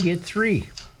 5? I get 3.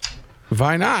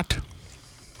 Why not?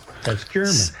 That's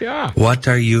German. Yeah. What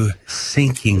are you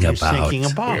thinking You're about?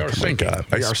 thinking about. We are thinking. God,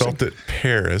 I spelled it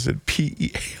pear. Is it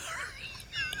P-E-A-R?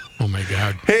 Oh, my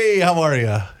God. Hey, how are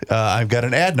you? I've got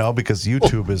an ad now because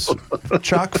YouTube is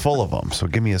chock full of them. So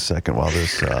give me a second while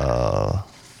this...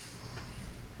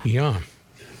 Yeah.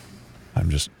 I'm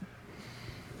just...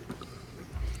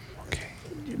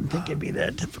 Didn't think it'd be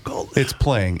that difficult. It's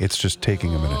playing. It's just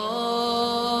taking a minute.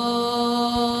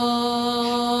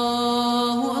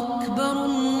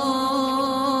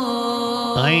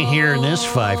 I ain't hearing this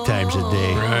 5 times a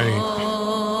day. Right.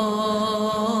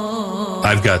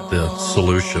 I've got the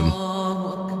solution.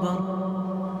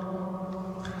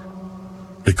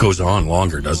 It goes on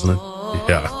longer, doesn't it?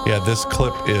 Yeah. Yeah, this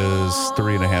clip is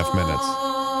 3.5 minutes.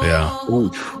 Yeah.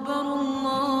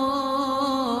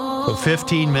 So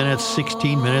 15 minutes,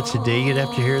 16 minutes a day, you'd have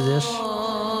to hear this?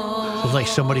 Sounds like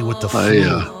somebody with the flu.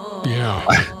 Yeah.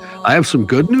 I have some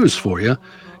good news for you.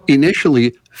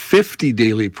 Initially, 50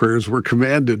 daily prayers were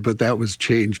commanded, but that was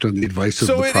changed on the advice of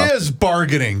So the it prophet. is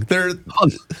bargaining. They're...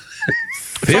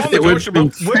 It went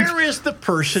from Where is the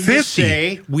person to 50.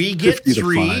 say we get 50 to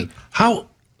 3? 5. How?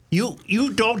 You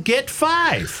don't get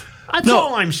 5. That's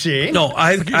all I'm saying. No,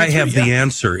 I have the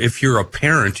answer. If you're a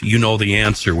parent, you know the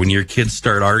answer. When your kids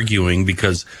start arguing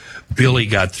because Billy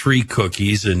got 3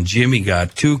 cookies and Jimmy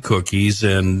got 2 cookies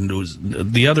and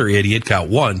the other idiot got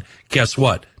 1, guess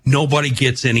what? Nobody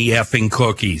gets any effing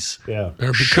cookies. Yeah.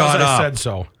 Because Shut I up. said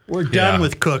so. We're done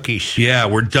with cookies. Yeah,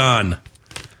 we're done.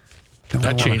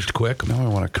 That changed quick. Now I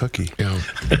want a cookie. Yeah.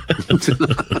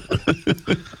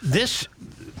 This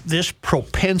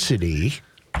propensity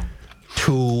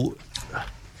to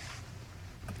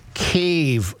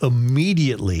cave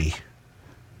immediately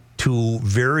to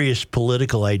various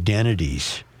political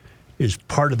identities is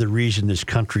part of the reason this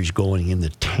country's going in the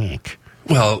tank.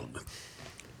 Well,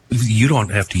 you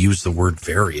don't have to use the word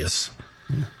various.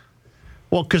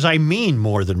 Well, because I mean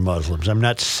more than Muslims. I'm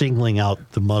not singling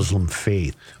out the Muslim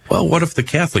faith. Well, what if the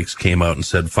Catholics came out and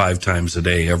said 5 times a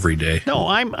day, every day? No,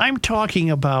 I'm talking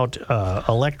about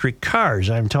electric cars.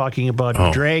 I'm talking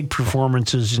about drag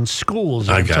performances in schools.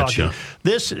 I got you.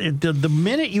 The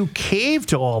minute you cave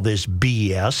to all this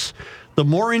BS, the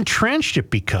more entrenched it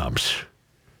becomes.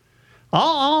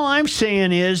 All I'm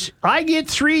saying is, I get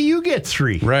 3, you get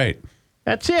 3. Right.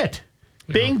 That's it.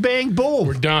 Bing, bang, boom.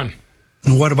 We're done.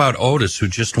 And what about Otis, who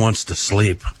just wants to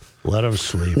sleep? Let them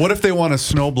sleep. What if they want to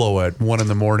snowblow at 1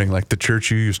 a.m, like the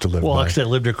church you used to live Well, by? because I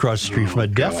lived across the street from a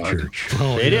deaf church.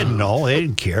 They didn't know. They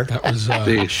didn't care. That was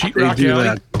They Sheetrock do Alley.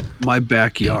 that. My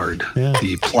backyard. Yeah.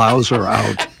 The plows are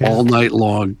out all night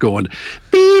long going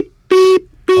beep, beep,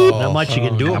 beep. Not much you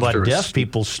can do about After a deaf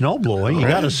people snow blowing. You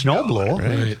got to snow blow.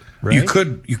 Right. Right?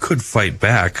 You could fight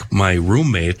back. My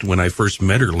roommate, when I first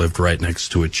met her, lived right next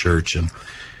to a church, and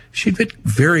she'd get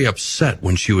very upset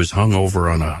when she was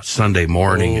hungover on a Sunday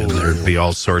morning, and there'd be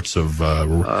all sorts of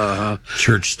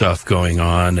church stuff going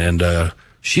on, and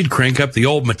she'd crank up the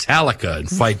old Metallica and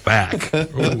fight back.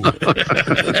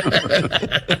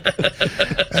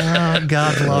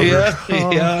 God love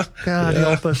her. Yeah. God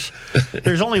help us.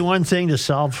 There's only one thing to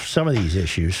solve some of these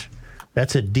issues.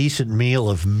 That's a decent meal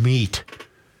of meat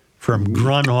from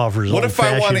Grunhofer's. What if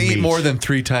I want to eat meats. more than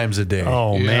 3 times a day?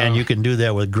 Oh, man, you can do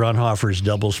that with Grunhofer's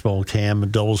double smoked ham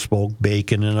and double smoked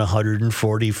bacon and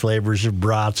 140 flavors of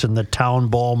brats and the Town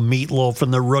Ball meatloaf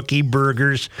and the rookie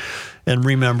burgers. And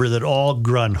remember that all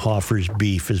Grunhofer's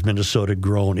beef is Minnesota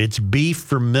grown. It's beef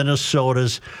from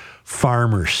Minnesota's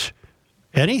farmers.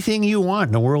 Anything you want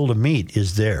in the world of meat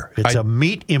is there. It's a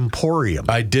meat emporium.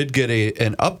 I did get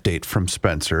an update from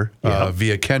Spencer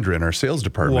via Kendra in our sales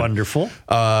department. Wonderful.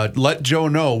 Let Joe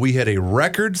know we had a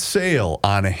record sale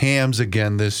on hams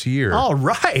again this year. All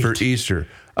right. For Easter.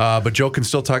 But Joe can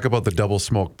still talk about the double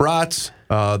smoked brats,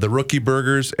 the rookie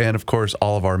burgers, and of course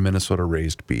all of our Minnesota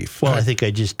raised beef. Well, I think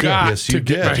I just did. Yes, you to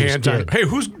get my did. hands on. Hey,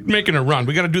 who's making a run?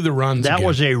 We got to do the runs. That again.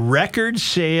 was a record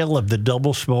sale of the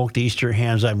double smoked Easter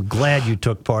hams. I'm glad you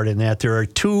took part in that. There are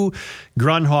 2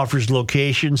 Grunhofer's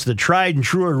locations, the tried and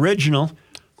true original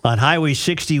on Highway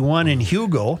 61 in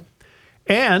Hugo,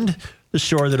 and the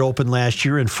store that opened last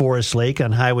year in Forest Lake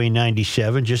on Highway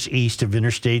 97, just east of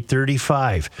Interstate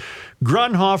 35.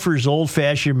 Grunhofer's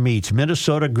old-fashioned meats,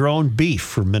 Minnesota-grown beef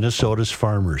for Minnesota's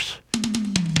farmers.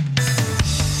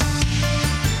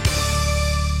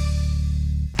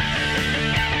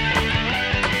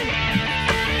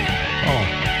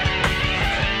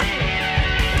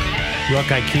 Look,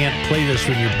 I can't play this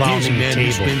when you're Here's a bounding the man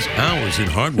who table. spends hours in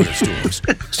hardware stores,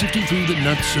 sifting through the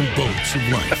nuts and bolts of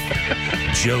life.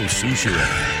 Joe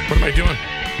Soucheray. What am I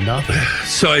doing? Nothing.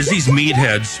 So as these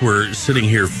meatheads were sitting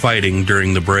here fighting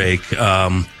during the break,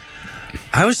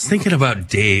 I was thinking about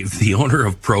Dave, the owner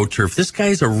of ProTurf. This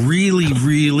guy's a really,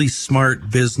 really smart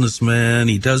businessman.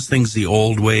 He does things the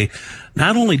old way.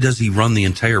 Not only does he run the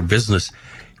entire business,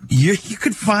 you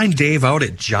could find Dave out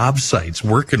at job sites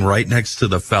working right next to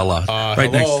the fella,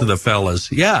 next to the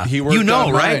fellas. Yeah, He worked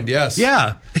on right? mine, yes.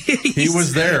 Yeah, He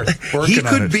was there working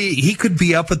on it. He could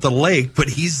be up at the lake, but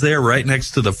he's there right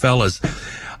next to the fellas.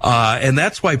 And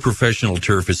that's why Professional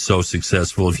Turf is so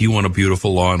successful. If you want a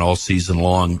beautiful lawn all season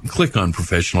long, click on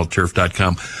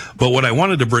professionalturf.com. But what I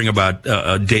wanted to bring about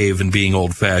Dave and being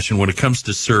old-fashioned, when it comes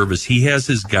to service, he has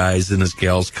his guys and his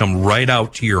gals come right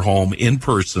out to your home in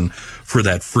person for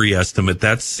that free estimate.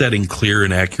 That's setting clear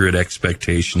and accurate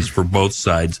expectations for both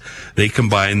sides. They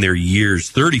combine their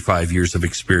 35 years of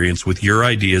experience with your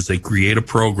ideas. They create a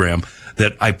program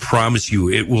that I promise you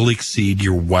it will exceed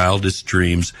your wildest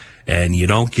dreams. And you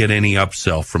don't get any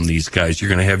upsell from these guys. You're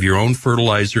going to have your own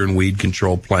fertilizer and weed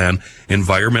control plan,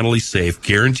 environmentally safe,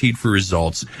 guaranteed for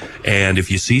results. And if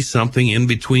you see something in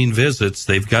between visits,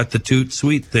 they've got the toot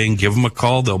sweet thing. Give them a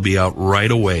call. They'll be out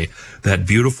right away. That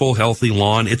beautiful, healthy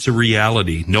lawn, it's a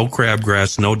reality. No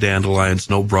crabgrass, no dandelions,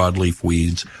 no broadleaf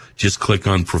weeds. Just click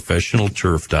on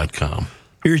professionalturf.com.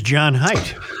 Here's John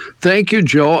Haidt. Thank you,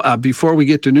 Joe. Before we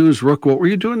get to news, Rook, what were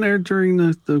you doing there during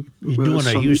the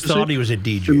You thought he was a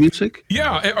DJ. The music?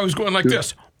 Yeah, I was going like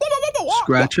this.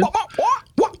 Scratching?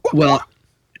 Well,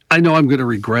 I know I'm going to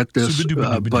regret this,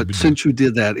 but since you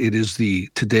did that, it is the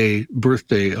today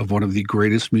birthday of one of the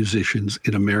greatest musicians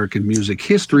in American music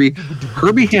history.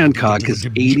 Herbie Hancock is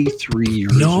 83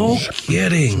 years old. No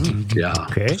kidding. Yeah.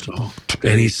 Okay. So,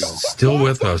 And he's still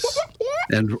with us.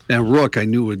 And Rook, I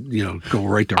knew would go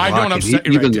right to rock. I don't upset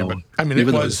you, even right, though, Tim, but, I mean, it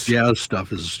even though was- his jazz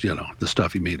stuff is the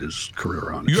stuff he made his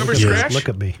career on. You ever scratch? Look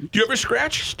at me. Do you ever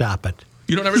scratch? Stop it.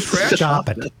 You don't ever scratch? Stop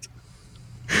it.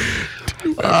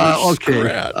 Okay.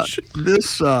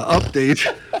 This update,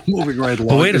 moving right along.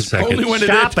 Well, wait a second.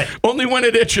 Only when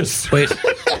it itches. Wait,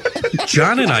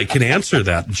 John and I can answer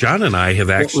that. John and I have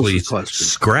actually was the question?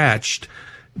 scratched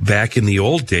back in the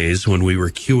old days when we were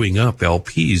queuing up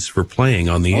LPs for playing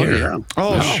on the air. Yeah.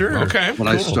 Oh, sure. Okay. When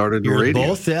I started You're radio.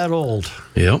 both that old.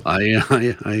 Yep. I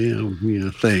am. Yeah,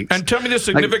 thanks. And tell me the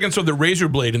significance of the razor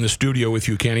blade in the studio with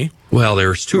you, Kenny. Well,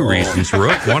 there's two reasons,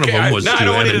 Rook. One of them was to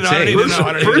entertain.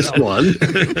 First one.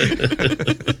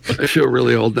 I feel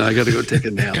really old now. I got to go take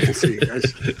a nap. We'll see you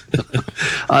guys.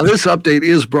 This update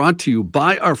is brought to you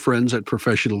by our friends at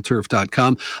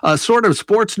ProfessionalTurf.com. Sort of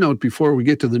sports note before we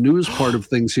get to the news part of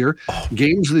things here.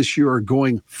 Games this year are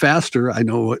going faster. I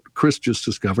know what Chris just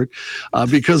discovered.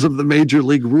 Because of the Major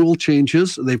League rule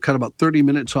changes, they've cut about 30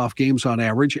 minutes off games on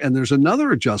average. And there's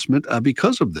another adjustment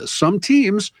because of this. Some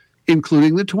teams,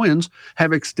 including the Twins,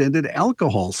 have extended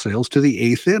alcohol sales to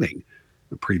the 8th inning.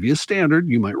 The previous standard,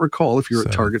 you might recall, if you're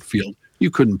at Target Field, you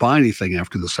couldn't buy anything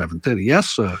after the 7th inning.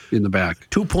 Yes, in the back.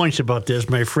 2 points about this.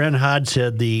 My friend Hod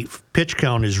said the pitch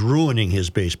count is ruining his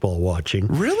baseball watching.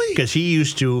 Really? Because he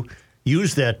used to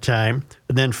use that time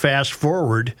and then fast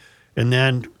forward and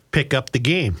then pick up the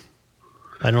game.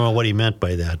 I don't know what he meant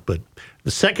by that, but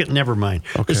the second, never mind.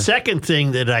 Okay. The second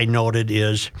thing that I noted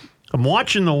is I'm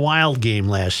watching the Wild game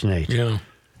last night. Yeah.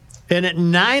 And at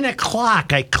 9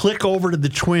 o'clock, I click over to the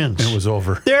Twins. It was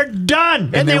over. They're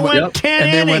done. And they went 10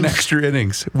 innings. And they went extra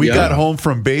innings. We got home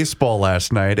from baseball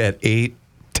last night at 8:10.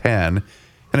 And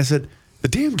I said, the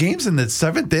damn game's in the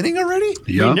 7th inning already?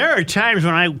 Yeah. I mean, there are times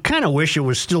when I kind of wish it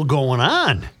was still going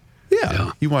on.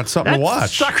 Yeah. You want something to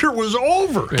watch. That sucker was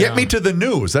over. Get me to the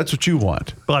news. That's what you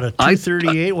want. About a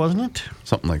 2:38, wasn't it?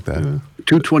 Something like that.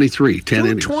 223, 10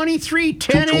 innings. 223,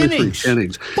 10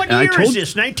 innings. What year is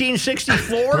this,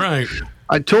 1964? Right.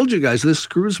 I told you guys this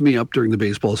screws me up during the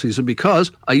baseball season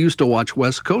because I used to watch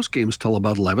West Coast games till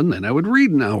about 11, then I would read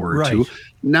an hour or two.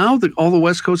 Now all the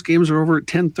West Coast games are over at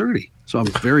 10:30, so I'm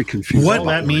very confused. Well,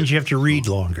 that means you have to read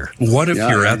longer. What if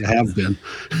you're at? I have been.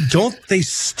 Don't they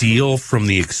steal from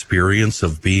the experience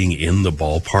of being in the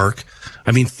ballpark?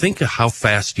 I mean, think of how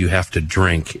fast you have to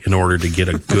drink in order to get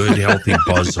a good, healthy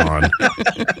buzz on.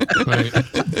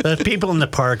 The people in the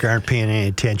park aren't paying any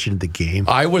attention to the game.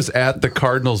 I was at the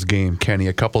Cardinals game, Kenny,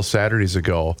 a couple Saturdays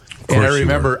ago. And I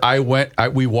remember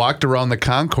we walked around the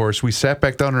concourse. We sat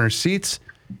back down in our seats.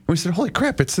 And we said, holy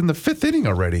crap, it's in the 5th inning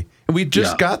already. And we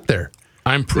just got there.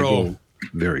 I'm pro.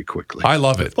 Very quickly. I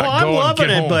love it. Well, I'm loving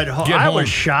it, but I was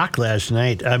shocked last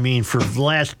night. I mean, for the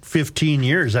last 15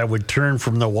 years, I would turn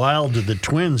from the Wild to the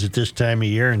Twins at this time of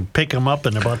year and pick them up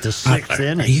in about the 6th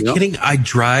inning. Are you kidding? I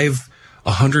drive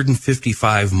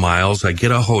 155 miles. I get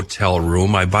a hotel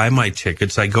room. I buy my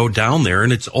tickets. I go down there,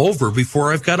 and it's over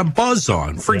before I've got a buzz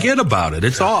on. Forget about it.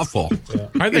 It's awful.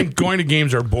 I think going to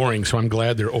games are boring, so I'm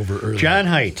glad they're over early. John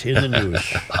Haidt in the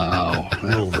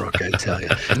news. Rook, I tell you.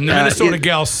 The Minnesota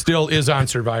gal still is on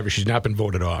Survivor. She's not been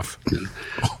voted off.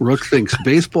 Rook thinks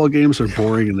baseball games are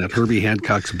boring and that Herbie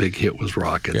Hancock's big hit was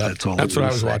rocket. Yeah, that's all. That's what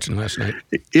I was watching last night.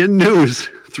 In news,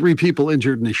 3 people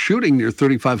injured in a shooting near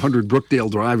 3500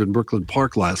 Brookdale Drive in Brooklyn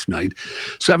Park last night.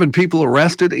 7 people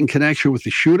arrested in connection with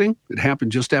the shooting. It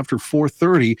happened just after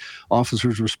 4:30.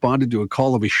 Officers responded to a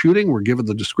call of a shooting, were given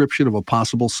the description of a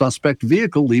possible suspect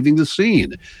vehicle leaving the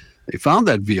scene. They found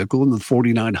that vehicle in the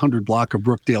 4900 block of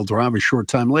Brookdale Drive a short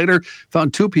time later,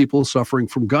 found 2 people suffering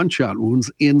from gunshot wounds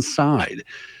inside.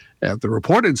 At the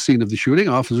reported scene of the shooting,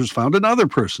 officers found another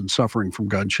person suffering from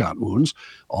gunshot wounds.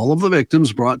 All of the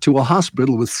victims brought to a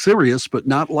hospital with serious but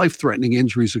not life-threatening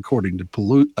injuries, according to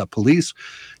police.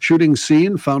 Shooting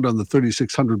scene found on the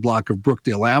 3600 block of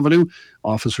Brookdale Avenue.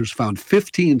 Officers found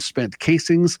 15 spent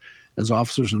casings. As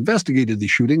officers investigated the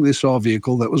shooting, they saw a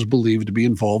vehicle that was believed to be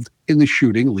involved in the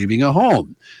shooting leaving a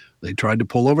home. They tried to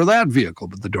pull over that vehicle,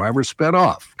 but the driver sped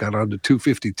off, got onto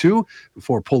 252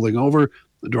 before pulling over.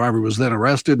 The driver was then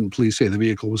arrested, and police say the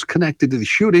vehicle was connected to the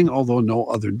shooting, although no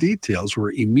other details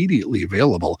were immediately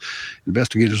available.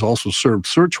 Investigators also served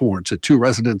search warrants at 2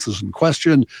 residences in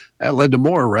question. That led to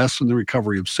more arrests and the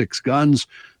recovery of 6 guns.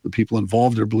 The people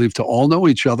involved are believed to all know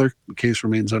each other. The case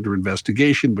remains under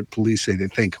investigation, but police say they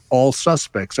think all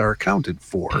suspects are accounted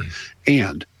for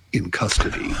and in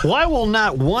custody. Why will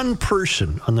not one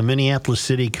person on the Minneapolis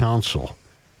City Council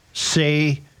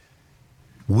say,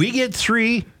 we get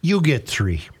 3, you get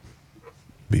 3?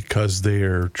 Because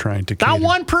they're trying to cater. Not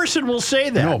one person will say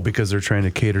that. No, because they're trying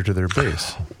to cater to their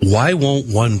base. Why won't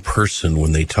one person,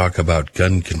 when they talk about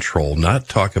gun control, not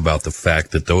talk about the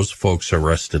fact that those folks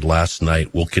arrested last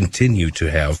night will continue to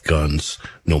have guns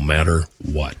no matter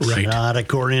what? Right. Not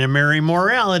according to Mary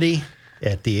Morality.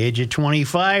 At the age of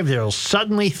 25, they'll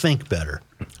suddenly think better.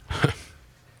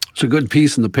 It's a good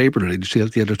piece in the paper today. Did you see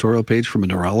that, the editorial page from a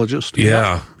neurologist?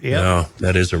 Yeah.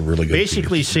 That is a really good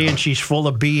Basically piece. saying she's full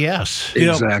of BS.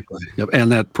 Exactly. Yep.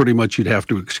 And that pretty much you'd have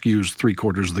to excuse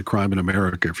 3/4 of the crime in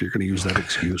America if you're going to use that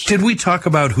excuse. Did we talk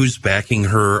about who's backing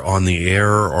her on the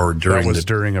air or during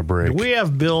during a break? Do we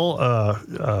have Bill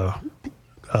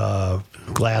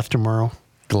Glath tomorrow?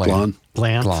 Glenn.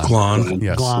 Glon.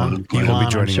 Yes. Glon. He will Glon,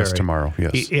 be joining I'm us sorry. tomorrow.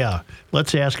 Yes. Yeah.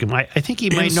 Let's ask him. I think he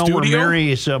might know studio? where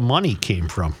Mary's money came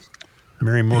from.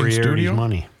 Mary Moriarty's studio?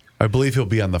 money. I believe he'll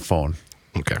be on the phone.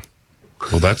 Okay.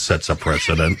 Well, that sets a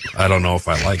precedent. I don't know if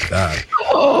I like that.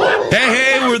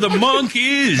 Hey, we're the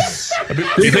monkeys.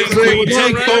 You think we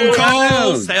take phone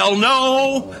calls? Hell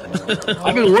no.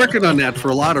 I've been working on that for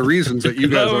a lot of reasons that you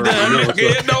guys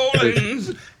already know.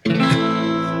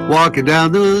 Walking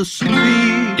down the street,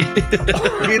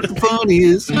 get the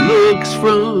funniest looks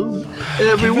from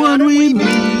everyone we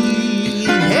meet.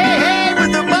 Hey,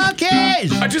 we're the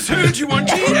monkeys. I just heard you on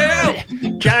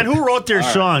GL. John, who wrote their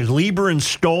songs? Lieber and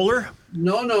Stoller?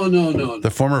 No.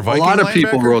 The former A Viking lot of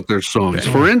people linebacker? wrote their songs.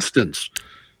 For instance,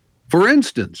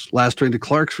 Last Train to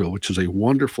Clarksville, which is a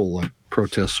wonderful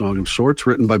protest song of sorts,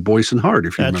 written by Boyce and Hart,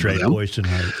 if you That's remember right, them. Boyce and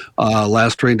Hart.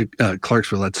 Last Train to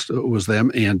Clarksville, that was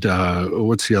them. And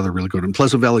what's the other really good one?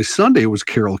 Pleasant Valley Sunday was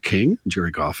Carole King,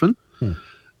 Jerry Goffin.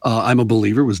 I'm a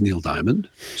Believer was Neil Diamond.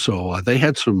 So they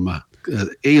had some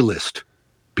A-list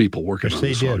people working on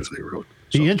the songs they wrote.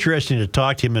 Be interesting to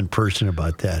talk to him in person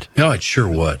about that. No, it sure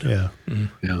would. Yeah.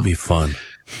 It'd be fun.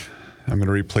 I'm going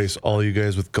to replace all you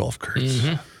guys with golf carts.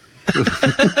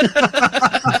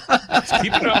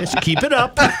 Let's keep it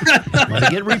up. Want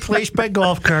to get replaced by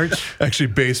golf carts. Actually,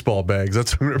 baseball bags.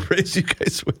 That's what I'm going to replace you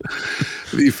guys with.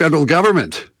 The federal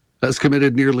government has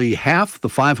committed nearly half the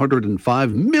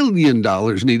 $505 million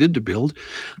needed to build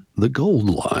the Gold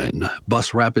Line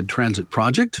bus rapid transit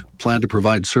project, planned to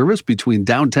provide service between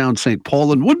downtown St.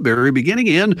 Paul and Woodbury beginning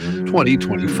in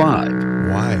 2025.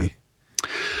 Why?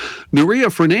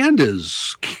 Nuria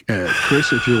Fernandez,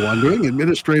 Chris, if you're wondering,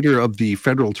 administrator of the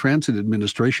Federal Transit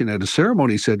Administration at a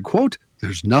ceremony said, quote,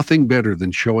 "There's nothing better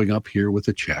than showing up here with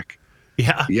a check."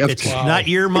 Yeah, The it's FTA not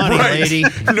your money, lady.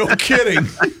 No kidding.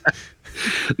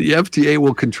 The FTA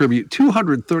will contribute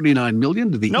 $239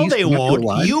 million to the No, East they Metro won't.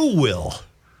 Line. You will.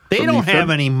 They From the don't have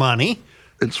Fed- any money.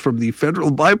 It's from the Federal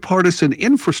Bipartisan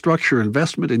Infrastructure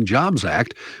Investment and Jobs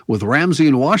Act, with Ramsey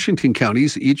and Washington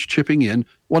counties each chipping in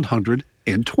 $120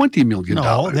 million.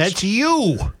 No, that's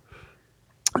you.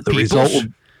 The result will,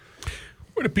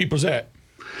 Where the people's at?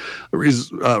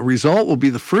 result will be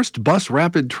the first bus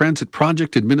rapid transit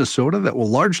project in Minnesota that will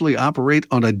largely operate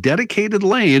on a dedicated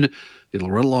lane. It'll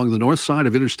run along the north side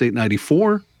of Interstate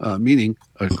 94, meaning,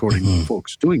 according to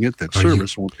folks doing it, that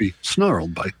service won't be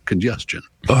snarled by congestion.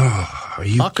 Oh, are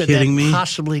you How could kidding that me?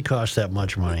 possibly cost that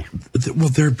much money? Well,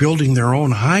 they're building their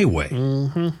own highway.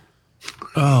 Mm-hmm.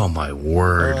 Oh, my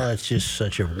word. Oh, it's just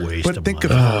such a waste But of think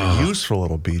money. of how useful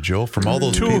it'll be, Joe, from all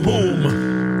those To people.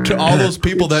 whom? To all those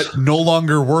people that no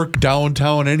longer work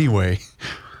downtown anyway.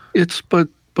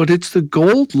 But it's the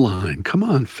Gold Line. Come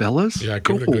on, fellas. Yeah,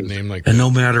 give it a good name like And that. no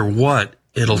matter what,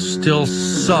 it'll still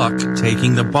suck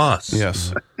taking the bus.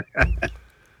 Yes.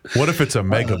 What if it's a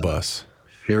mega bus?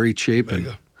 Harry Chapin,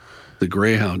 the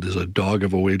Greyhound, is a dog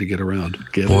of a way to get around.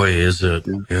 Get it? Boy, is it.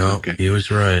 Yeah, Okay. he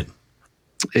was right.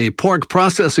 A pork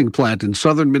processing plant in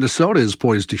southern Minnesota is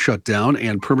poised to shut down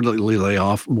and permanently lay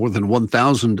off more than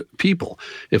 1,000 people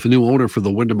if a new owner for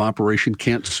the Wyndham operation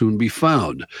can't soon be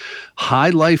found. High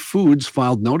Life Foods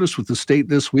filed notice with the state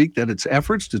this week that its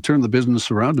efforts to turn the business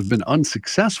around have been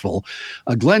unsuccessful.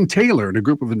 Glenn Taylor and a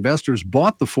group of investors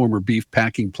bought the former beef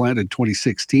packing plant in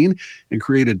 2016 and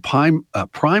created Prime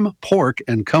Pork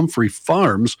and Comfrey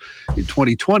Farms. In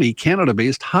 2020,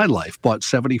 Canada-based High Life bought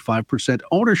 75%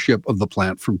 ownership of the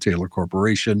plant from Taylor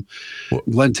Corporation.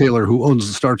 Glenn Taylor, who owns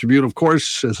the Star Tribune, of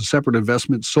course, as a separate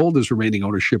investment, sold his remaining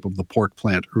ownership of the pork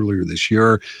plant earlier this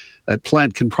year. That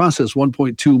plant can process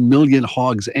 1.2 million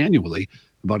hogs annually,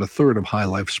 about a third of High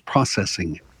Life's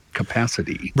processing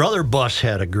capacity. Brother Bus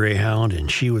had a Greyhound, and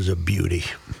she was a beauty.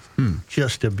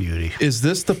 Just a beauty. Is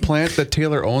this the plant that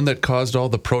Taylor owned that caused all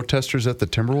the protesters at the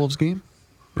Timberwolves game?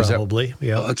 Is that- Probably,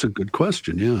 yeah. That's a good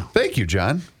question, yeah. Thank you,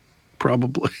 John.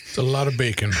 Probably. It's a lot of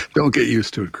bacon. Don't get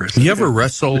used to it, Chris. You ever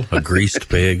wrestle a greased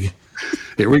pig?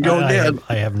 Here we go, Dad.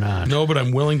 I have not. No, but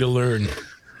I'm willing to learn.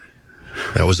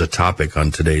 That was a topic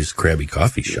on today's Krabby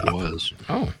Coffee Shop. It was.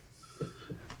 Oh.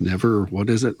 Never, what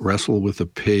is it? Wrestle with a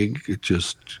pig. It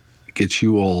just gets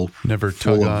you all Never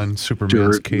full tug of on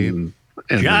Superman's dirt cape. and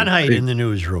John the Hyde pig- in the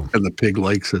newsroom. And the pig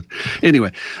likes it.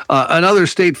 Anyway, another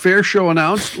state fair show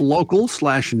announced,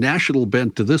 local/national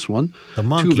bent to this one. The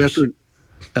monkeys.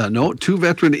 No, 2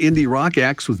 veteran indie rock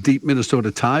acts with deep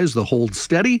Minnesota ties, the Hold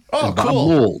Steady and Bob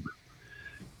Mould.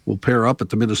 Will pair up at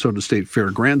the Minnesota State Fair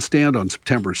Grandstand on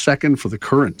September 2nd for the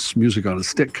Currents Music on a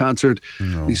Stick concert.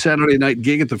 The Saturday night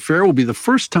gig at the fair will be the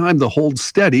first time the Hold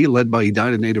Steady, led by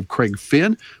Edina native Craig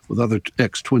Finn, with other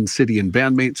ex-Twin Cityan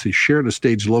bandmates, has shared a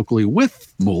stage locally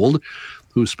with Mould,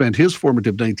 who spent his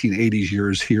formative 1980s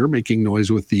years here making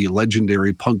noise with the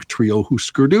legendary punk trio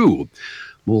Husker Du.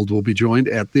 Mould will be joined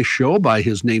at this show by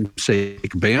his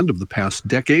namesake band of the past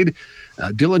decade.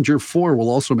 Dillinger 4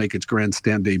 will also make its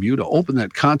grandstand debut to open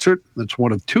that concert. That's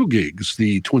one of 2 gigs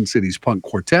the Twin Cities Punk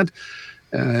Quartet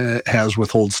has with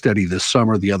Hold Steady this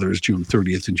summer. The other is June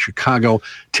 30th in Chicago.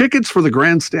 Tickets for the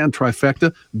grandstand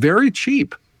trifecta, very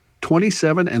cheap,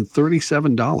 $27 and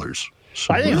 $37.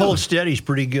 So, I think Hold Steady's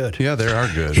pretty good. Yeah, they are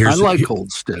good. I like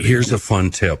Hold Steady. Here's a fun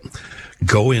tip.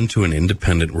 Go into an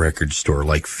independent record store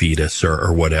like Fetus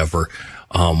or whatever.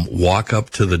 Walk up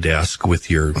to the desk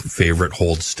with your favorite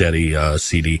Hold Steady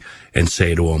CD and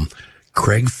say to them,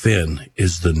 Craig Finn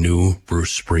is the new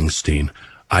Bruce Springsteen.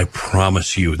 I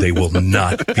promise you they will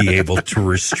not be able to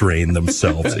restrain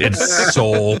themselves. It's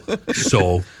so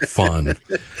fun.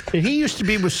 He used to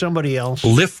be with somebody else.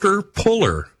 Lifter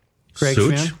Puller. Craig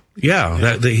Such. Finn?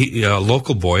 Yeah,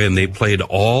 local boy, and they played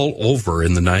all over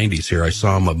in the 90s here. I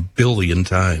saw him a billion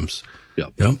times.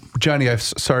 Yep. Johnny, I'm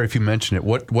sorry if you mentioned it.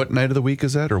 What night of the week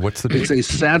is that, or what's the date? It's a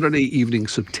Saturday evening,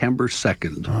 September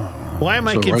 2nd. Why am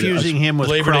I confusing him with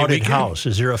Labor Day Crowded weekend? House?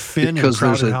 Is there a Finn in Because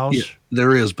Crowded House? Yeah,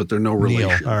 there is, but they're no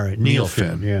relation. All right, Neil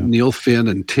Finn. Yeah. Neil Finn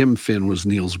and Tim Finn was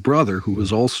Neil's brother, who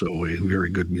was also a very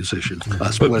good musician.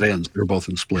 Split Ends. They're both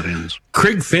in Split Ends.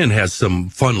 Craig Finn has some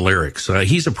fun lyrics.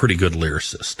 He's a pretty good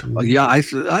lyricist. Yeah,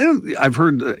 I've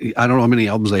heard. I don't know how many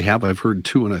albums they have. I've heard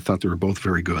 2, and I thought they were both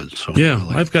very good. So Yeah,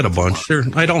 I've got a bunch.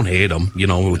 I don't hate them,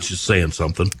 which is saying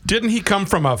something. Didn't he come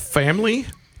from a family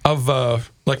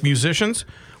of like musicians?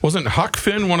 Wasn't Huck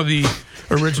Finn one of the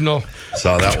original?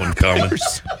 Saw that one coming.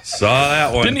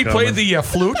 Didn't he play the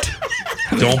flute?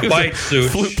 Don't bite,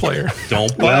 Such. Flute player.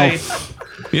 Don't bite.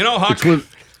 Huck.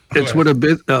 It's with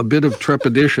a bit of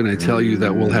trepidation, I tell you,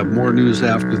 that we'll have more news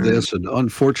after this. And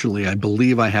unfortunately, I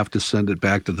believe I have to send it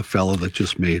back to the fellow that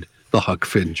just made the Huck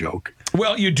Finn joke.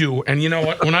 Well, you do. And you know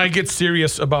what? When I get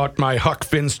serious about my Huck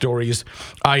Finn stories,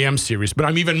 I am serious. But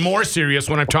I'm even more serious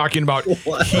when I'm talking about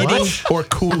heating or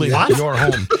cooling your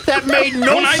home. That made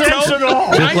no sense at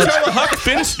all. When I tell a Huck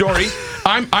Finn story,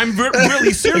 I'm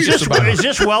really serious about it. Is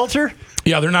this Welter?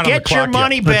 Yeah, they're not on the clock Get your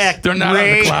money yet. back, They're not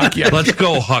Ray. on the clock yet. Let's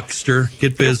go, Huckster.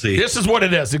 Get busy. This is what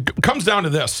it is. It comes down to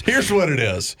this. Here's what it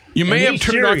is. You may And have he's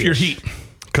turned off your serious. heat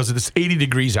because it's 80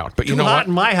 degrees out. But you Too know hot what?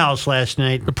 in my house last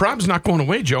night. The problem's not going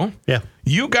away, Joe. Yeah.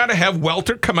 You got to have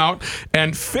Welter come out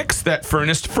and fix that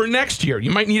furnace for next year.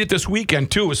 You might need it this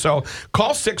weekend, too. So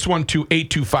call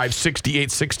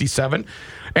 612-825-6867.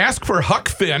 Ask for Huck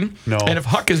Finn. No. And if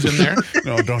Huck is in there.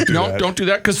 No, don't do that. No, don't do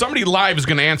that. Because somebody live is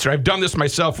going to answer. I've done this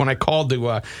myself when I called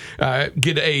to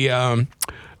get a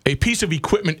piece of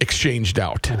equipment exchanged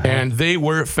out, and they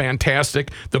were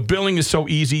fantastic. The billing is so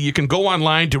easy. You can go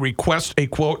online to request a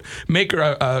quote, make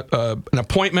an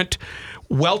appointment.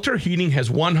 Welter Heating has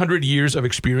 100 years of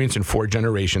experience in 4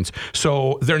 generations.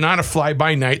 So they're not a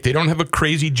fly-by-night. They don't have a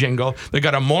crazy jingle. They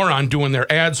got a moron doing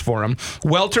their ads for them.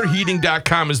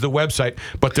 WelterHeating.com is the website,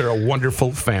 but they're a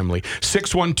wonderful family.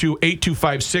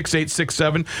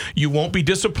 612-825-6867. You won't be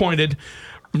disappointed.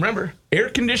 Remember, air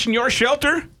condition your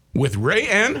shelter with Ray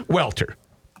and Welter.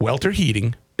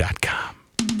 WelterHeating.com.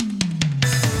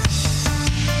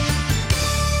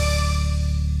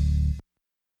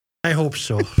 I hope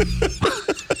so. It's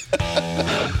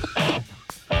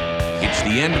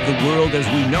the end of the world as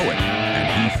we know it,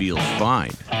 and he feels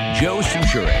fine. Joe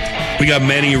Souchere. We got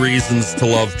many reasons to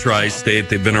love Tri-State.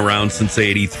 They've been around since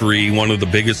 '83, one of the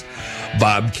biggest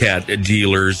Bobcat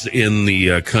dealers in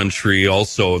the country.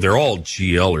 Also, they're all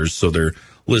GLers, so they're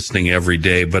listening every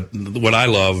day. But what I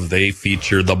love, they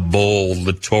feature the Bull,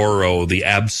 the Toro, the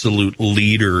absolute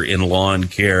leader in lawn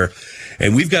care.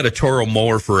 And we've got a Toro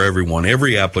mower for everyone,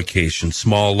 every application,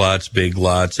 small lots, big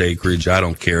lots, acreage. I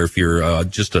don't care if you're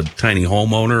just a tiny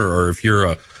homeowner or if you're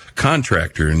a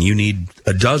contractor and you need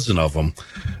a dozen of them.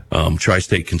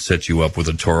 Tri-State can set you up with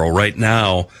a Toro. Right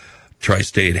now,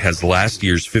 Tri-State has last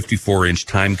year's 54-inch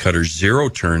time cutter zero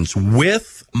turns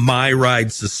with My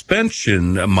Ride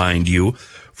suspension, mind you,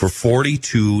 for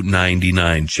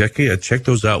 $42.99. Check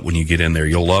those out when you get in there.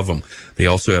 You'll love them. They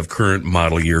also have current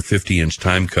model year 50-inch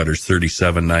time cutters,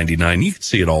 $37.99. You can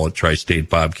see it all at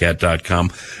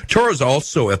tristatebobcat.com. Toro's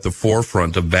also at the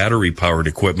forefront of battery-powered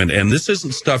equipment, and this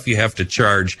isn't stuff you have to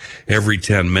charge every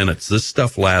 10 minutes. This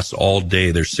stuff lasts all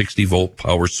day. Their 60-volt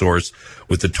power source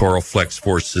with the Toro Flex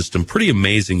Force system. Pretty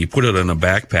amazing. You put it in a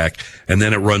backpack, and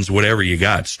then it runs whatever you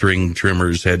got, string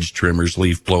trimmers, hedge trimmers,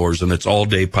 leaf blowers, and it's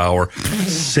all-day power.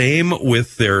 Same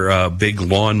with their big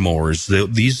lawnmowers.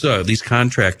 These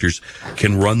contractors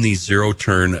can run these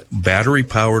zero-turn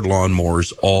battery-powered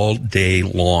lawnmowers all day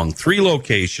long. 3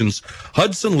 locations,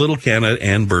 Hudson, Little Canada,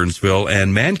 and Burnsville,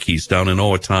 and Mankeys down in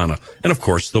Owatonna. And, of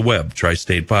course, the web,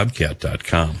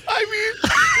 tristatebobcat.com.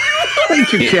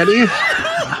 Thank you, Kenny.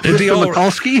 Mr.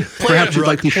 Mikulski, perhaps you'd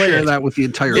like to share that with the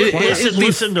entire class.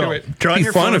 Listen to it. It'd be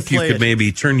fun if you could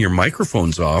maybe turn your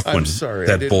microphones off when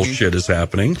that bullshit is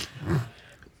happening.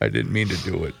 I didn't mean to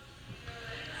do it.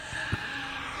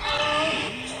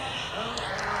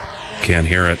 Can't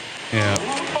hear it.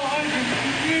 Yeah.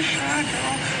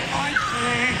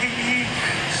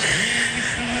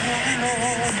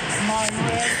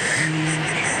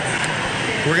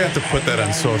 We're going to have to put that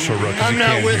on social, Rook. I'm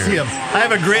not with him. I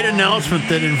have a great announcement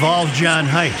that involves John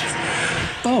Haidt.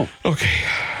 Oh. Okay.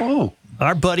 Oh.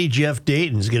 Our buddy Jeff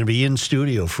Dayton is going to be in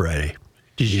studio Friday.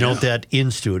 Did you note that?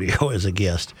 In studio as a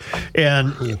guest.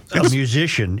 And a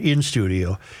musician in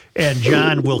studio. And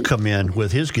John will come in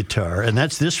with his guitar. And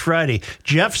that's this Friday.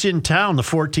 Jeff's in town the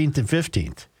 14th and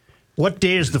 15th. What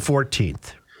day is the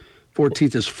 14th?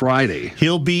 14th is Friday.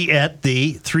 He'll be at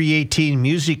the 318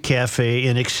 Music Cafe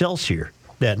in Excelsior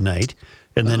that night.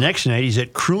 And the next night, he's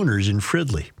at Crooners in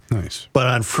Fridley. Nice. But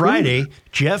on Friday,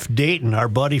 Jeff Dayton, our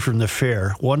buddy from the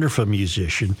fair, wonderful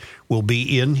musician, will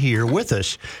be in here with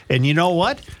us. And you know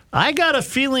what? I got a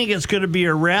feeling it's going to be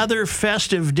a rather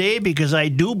festive day because I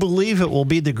do believe it will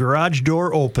be the garage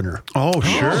door opener. Oh,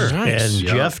 sure. Nice. And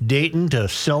Jeff Dayton to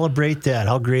celebrate that.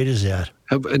 How great is that?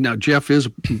 Now, Jeff is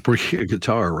bringing a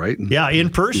guitar, right? Yeah, in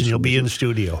person. He'll be in the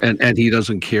studio. And he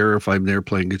doesn't care if I'm there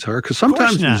playing guitar because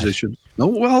sometimes musicians. No,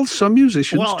 well, some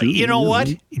musicians do. Well, you know what?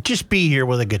 Just be here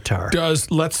with a guitar.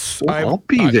 I'll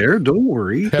be there. Don't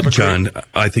worry. John,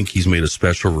 I think he's made a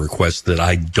special request that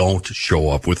I don't show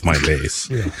up with my bass.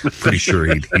 Pretty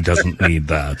sure he doesn't need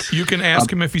that. You can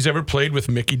ask him if he's ever played with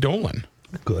Mickey Dolan.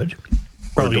 Good.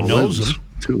 Probably knows him.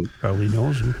 Too. Probably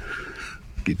knows him.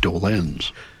 Mickey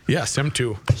Dolenz. Yes, him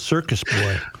too. Circus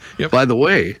boy. Yep. By the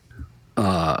way,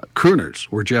 Crooners,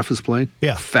 where Jeff is playing,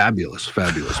 fabulous.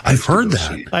 I've heard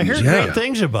that. I heard great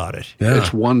things about it. Yeah.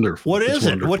 It's wonderful. What is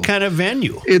it? What kind of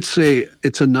venue? It's a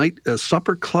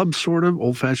supper club, sort of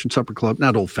old-fashioned supper club.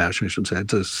 Not old-fashioned, I should say.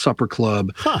 It's a supper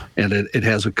club, and it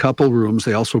has a couple rooms.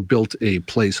 They also built a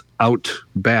place out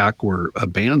back where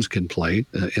bands can play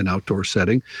in outdoor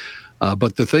setting.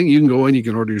 But the thing, you can go in, you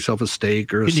can order yourself a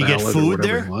steak or a salad. Can you get food or whatever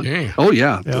there? you want.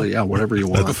 Yeah. Oh, yeah, whatever you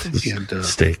want. And,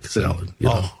 steak, salad.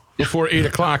 Before 8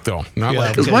 o'clock, though. Not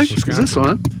like is this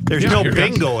on? There's no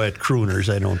bingo at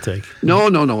Crooners, I don't think. No.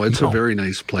 It's a very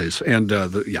nice place. And,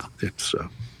 it's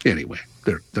anyway.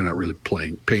 They're not really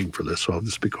paying for this, so I'll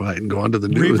just be quiet and go on to the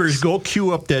news. Reavers, go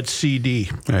queue up that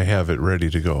CD. I have it ready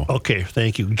to go. Okay,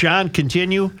 thank you. John,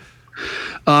 continue.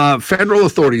 Federal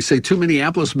authorities say 2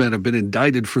 Minneapolis men have been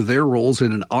indicted for their roles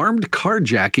in an armed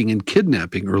carjacking and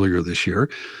kidnapping earlier this year.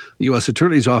 The U.S.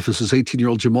 Attorney's Office's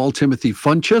 18-year-old Jamal Timothy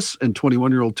Funchess and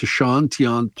 21-year-old Tashawn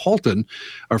Tion Paulton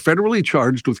are federally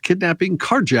charged with kidnapping,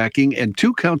 carjacking, and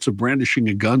 2 counts of brandishing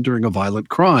a gun during a violent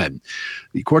crime.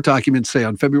 The court documents say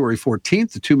on February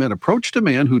 14th, the 2 men approached a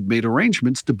man who'd made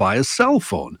arrangements to buy a cell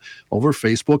phone over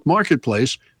Facebook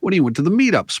Marketplace when he went to the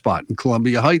meetup spot in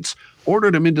Columbia Heights,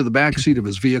 ordered him into the backseat of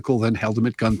his vehicle, then held him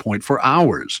at gunpoint for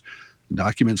hours.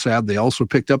 Documents add they also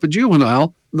picked up a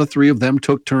juvenile. The 3 of them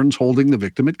took turns holding the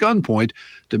victim at gunpoint,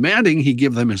 demanding he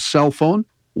give them his cell phone,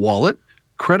 wallet,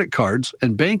 credit cards,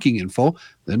 and banking info,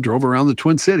 then drove around the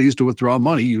Twin Cities to withdraw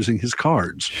money using his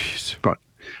cards. But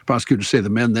prosecutors say the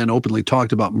men then openly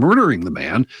talked about murdering the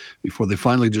man before they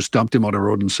finally just dumped him on a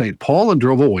road in St. Paul and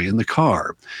drove away in the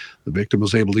car. The victim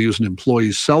was able to use an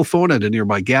employee's cell phone at a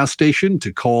nearby gas station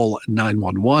to call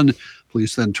 911.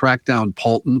 Police then tracked down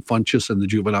Paulton, Funchess, and the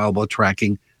juvenile while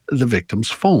tracking the victim's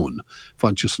phone.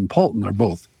 Funchess and Paulton are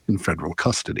both in federal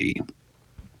custody.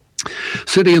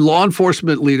 City and law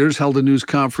enforcement leaders held a news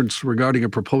conference regarding a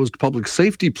proposed public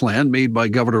safety plan made by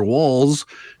Governor Walz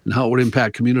and how it would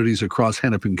impact communities across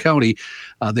Hennepin County.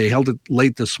 They held it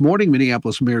late this morning.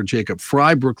 Minneapolis Mayor Jacob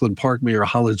Fry, Brooklyn Park Mayor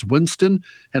Hollis Winston,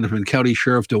 Hennepin County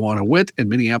Sheriff DeWanna Witt, and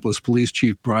Minneapolis Police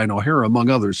Chief Brian O'Hara, among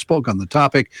others, spoke on the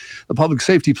topic. The public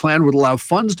safety plan would allow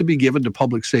funds to be given to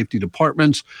public safety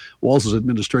departments. Walz's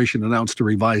administration announced a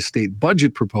revised state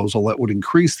budget proposal that would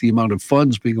increase the amount of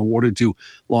funds being awarded to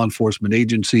law enforcement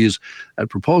agencies. That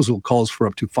proposal calls for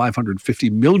up to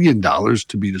 $550 million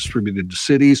to be distributed to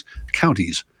cities,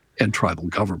 counties, and tribal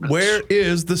governments. Where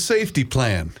is the safety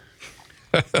plan?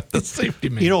 The safety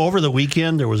man. You know, over the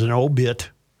weekend, there was an obit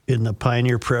in the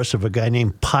Pioneer Press of a guy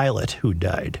named Pilot who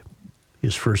died.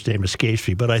 His first name escapes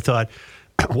me, but I thought,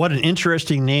 what an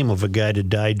interesting name of a guy to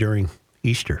die during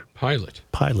Easter. Pilot.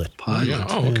 Yeah.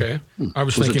 Oh, okay. I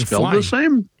was it thinking spelled flying. the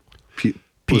same?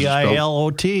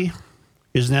 Pilot.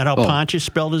 Isn't that how Pontius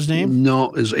spelled his name?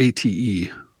 No, is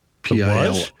ATE.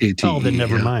 Pilate. Oh, then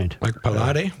never mind. Like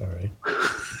Pilate? All right.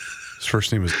 His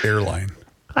first name was Airline.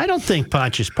 I don't think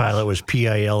Pontius Pilate was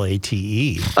Pilate.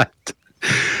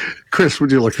 Chris,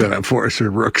 would you look that up for us, or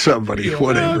Rook, somebody,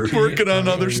 whatever? I'm working on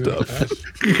other stuff.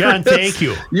 John, thank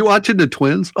you. You watching the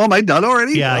Twins? Oh, am I done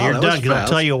already? Yeah, Wow, you're that done. was 'Cause I'll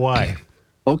fast. tell you why.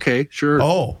 Okay, sure.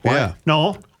 Oh, yeah.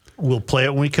 No, we'll play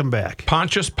it when we come back.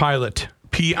 Pontius Pilate.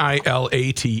 Pilate.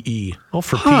 Oh,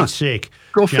 for Pete's sake.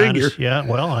 Go John figure. Yeah,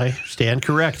 well, I stand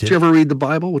corrected. Did you ever read the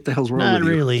Bible? What the hell's wrong Not with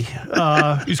you? really.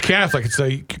 He's Catholic. It's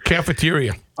a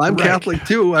cafeteria. I'm Right. Catholic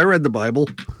too. I read the Bible.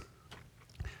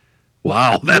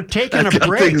 Wow, We're taking a got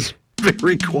break. things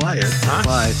very quiet.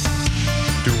 Bye.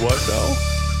 Do what now?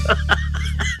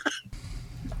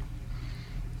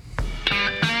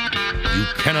 You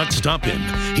cannot stop him.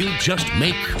 He'll just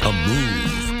make a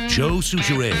move. Joe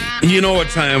Souchere. You know what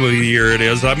time of the year it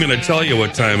is. I'm going to tell you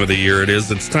what time of the year it is.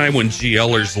 It's time when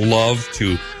GLers love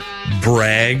to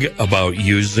brag about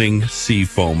using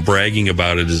Seafoam. Bragging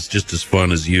about it is just as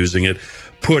fun as using it.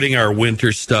 Putting our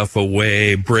winter stuff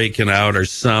away, breaking out our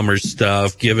summer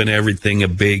stuff, giving everything a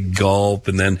big gulp,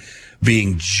 and then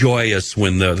being joyous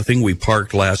when the thing we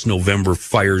parked last November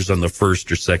fires on the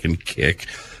first or second kick.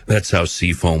 That's how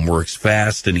Seafoam works.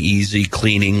 Fast and easy,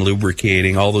 cleaning,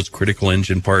 lubricating, all those critical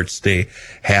engine parts stay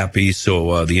happy,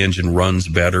 so the engine runs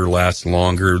better, lasts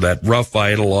longer. That rough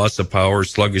idle, loss of power,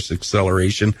 sluggish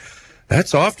acceleration,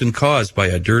 that's often caused by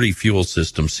a dirty fuel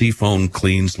system. Seafoam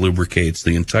cleans, lubricates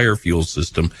the entire fuel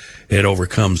system. It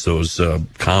overcomes those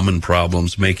common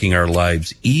problems, making our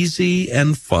lives easy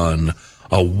and fun.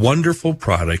 A wonderful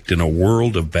product in a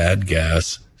world of bad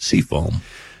gas. Seafoam.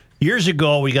 Years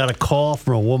ago, we got a call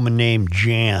from a woman named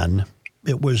Jan.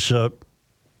 It was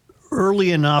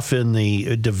early enough in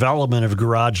the development of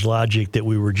Garage Logic that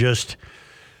we were just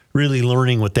really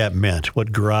learning what that meant,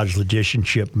 what garage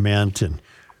logicianship meant, and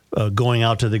going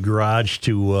out to the garage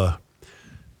to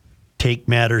take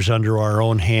matters under our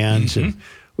own hands. Mm-hmm. And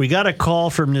we got a call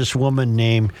from this woman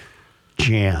named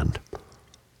Jan.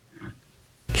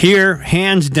 Here,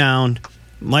 hands down,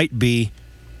 might be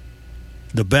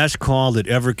the best call that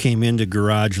ever came into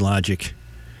Garage Logic.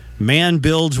 Man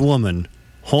builds woman,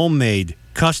 homemade,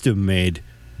 custom-made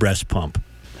breast pump.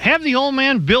 Have the old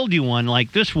man build you one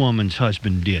like this woman's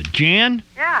husband did. Jan?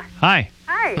 Yeah. Hi.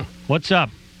 Hi. What's up?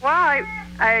 Well,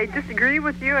 I disagree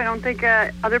with you. I don't think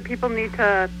other people need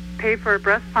to pay for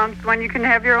breast pumps when you can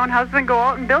have your own husband go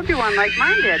out and build you one like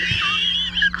mine did.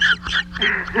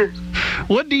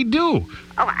 What'd he do?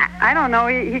 Oh, I don't know.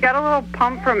 He got a little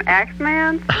pump from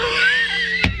Axeman.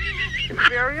 It's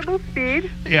variable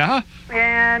speed. Yeah?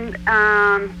 And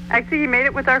actually, he made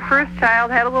it with our first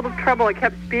child. Had a little trouble. It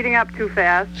kept speeding up too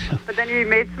fast. But then he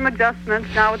made some adjustments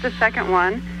now with the second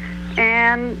one.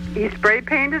 And he spray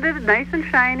painted it nice and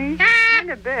shiny. Kind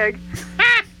of big.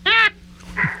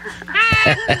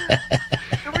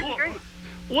 It was great.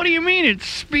 What do you mean it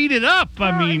speeded up?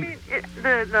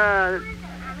 The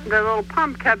little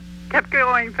pump kept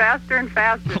going faster and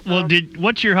faster. Well,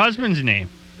 what's your husband's name?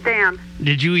 Dan.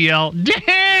 Did you yell, Dan?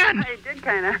 I did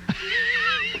kind of.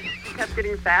 It kept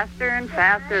getting faster and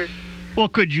faster. Well,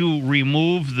 could you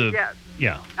remove the... Yes.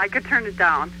 Yeah. I could turn it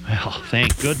down. Well,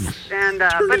 thank goodness. And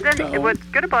but then what's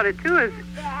good about it too is,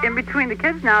 in between the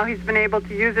kids now, he's been able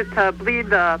to use it to bleed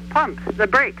the pump, the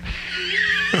brakes.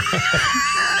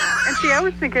 And see, I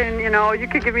was thinking, you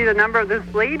could give me the number of this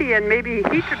lady, and maybe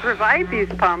he could provide these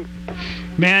pumps.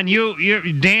 Man,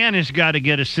 Dan has got to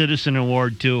get a citizen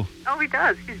award too. Oh, he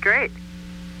does. He's great.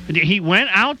 He went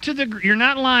out to the... You're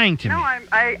not lying to me. No,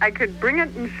 I could bring it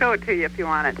and show it to you if you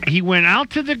wanted. He went out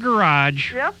to the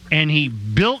garage, Yep. and he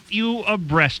built you a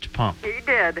breast pump. He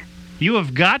did. You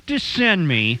have got to send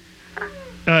me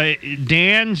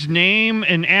Dan's name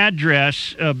and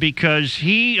address because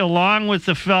he, along with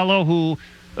the fellow who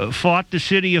fought the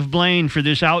city of Blaine for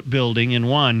this outbuilding and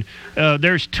won,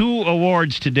 there's 2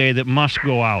 awards today that must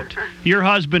go out. Your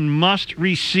husband must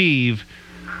receive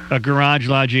a Garage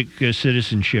Logic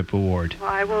Citizenship Award.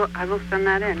 Well, I will send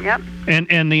that in. Yep.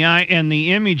 And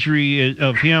the imagery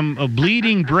of him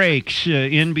bleeding breaks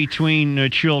in between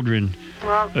children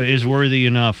is worthy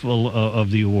enough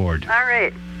of the award. All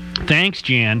right. Thanks,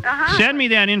 Jan. Send me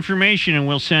that information and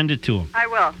we'll send it to him. I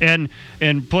will.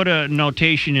 And put a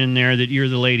notation in there that you're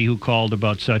the lady who called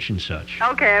about such and such.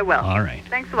 Okay, I will. All right.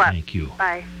 Thanks a lot. Thank you.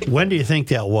 Bye. When do you think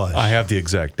that was? I have the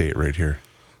exact date right here.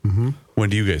 Mm-hmm. When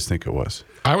do you guys think it was?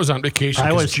 I was on vacation.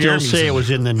 I would still say it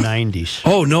was in the 90s.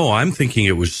 Oh, no, I'm thinking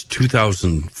it was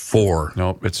 2004.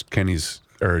 No, it's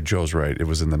Joe's right. It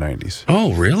was in the 90s.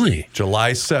 Oh, really?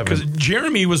 July 7th. Because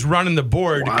Jeremy was running the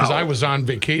board because I was on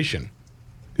vacation.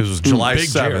 It was July Big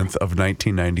 7th of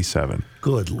 1997.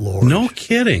 Good Lord. No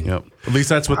kidding. Yep. At least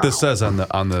that's what this says on the.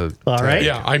 All right.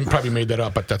 Yeah, I probably made that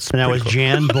up, but that's. And that was pretty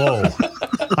Jan Bow.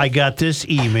 I got this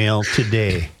email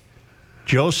today.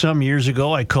 Joe, some years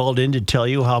ago, I called in to tell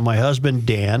you how my husband,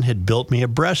 Dan, had built me a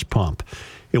breast pump.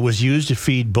 It was used to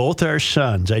feed both our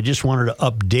sons. I just wanted to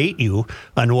update you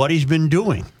on what he's been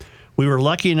doing. We were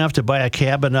lucky enough to buy a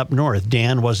cabin up north.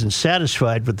 Dan wasn't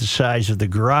satisfied with the size of the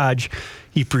garage.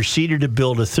 He proceeded to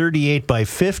build a 38 by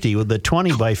 50 with a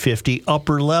 20 by 50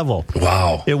 upper level.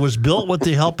 Wow. It was built with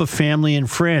the help of family and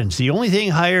friends. The only thing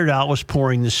hired out was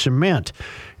pouring the cement.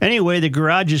 Anyway, the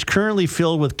garage is currently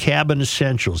filled with cabin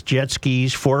essentials: jet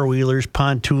skis, four-wheelers,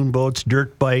 pontoon boats,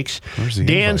 dirt bikes.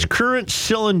 Dan's current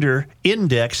cylinder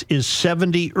index is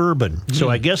 70 urban. So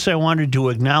I guess I wanted to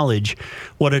acknowledge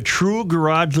what a true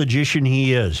garage logician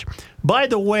he is. By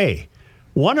the way,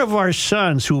 one of our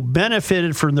sons who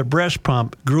benefited from the breast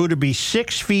pump grew to be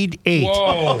 6'8".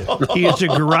 Whoa. He is a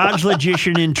garage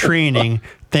logician in training.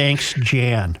 Thanks,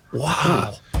 Jan.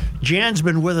 Wow. Jan's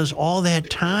been with us all that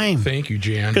time. Thank you,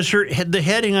 Jan. Because the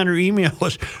heading on her email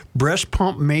was breast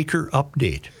pump maker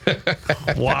update.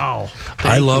 Wow.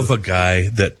 I love a guy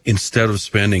that instead of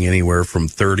spending anywhere from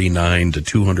 $39 to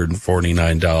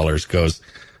 $249 goes,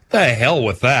 the hell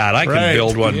with that. I can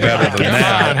build one better than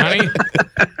that. Come on, honey.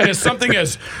 And it's something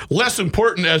as less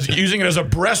important as using it as a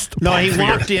breast No, pump he for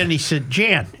your- walked in and he said,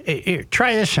 Jan, here,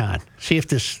 try this on. See if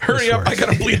this Hurry up, works." I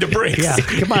got to bleed the brakes. Yeah,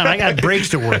 come on, I got brakes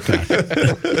to work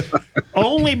on.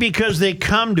 Only because they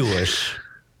come to us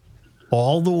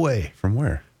all the way. From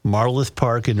where? Marloth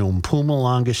Park in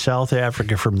Mpumalanga, South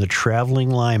Africa, from the Traveling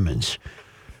Lyman's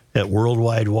at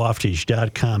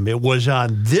worldwidewaftage.com. It was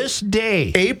on this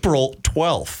day, April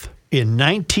 12th. in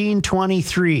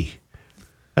 1923.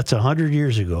 That's 100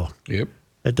 years ago. Yep.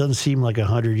 That doesn't seem like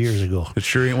 100 years ago. It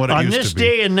sure ain't what it On used this to be.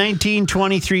 day in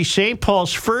 1923, St.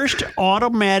 Paul's first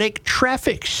automatic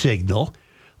traffic signal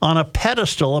on a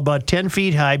pedestal about 10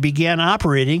 feet high began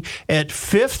operating at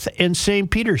 5th and St.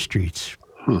 Peter Streets.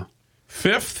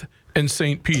 5th and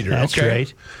St. Peter. That's okay.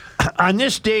 right. On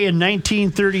this day in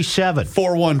 1937,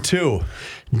 412.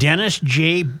 Dennis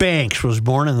J. Banks was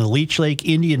born on the Leech Lake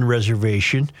Indian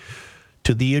Reservation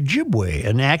to the Ojibwe,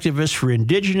 an activist for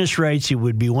indigenous rights. He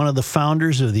would be one of the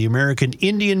founders of the American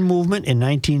Indian Movement in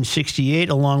 1968,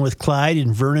 along with Clyde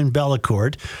and Vernon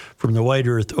Bellecourt from the White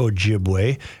Earth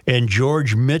Ojibwe, and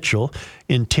George Mitchell.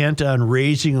 Intent on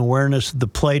raising awareness of the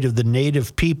plight of the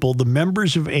native people, the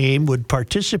members of AIM would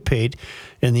participate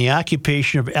in the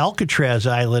occupation of Alcatraz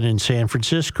Island in San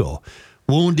Francisco,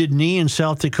 Wounded Knee in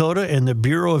South Dakota, and the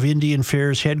Bureau of Indian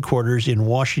Affairs headquarters in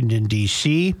Washington,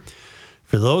 D.C.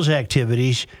 For those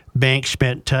activities, Banks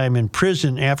spent time in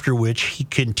prison, after which he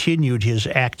continued his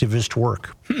activist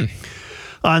work.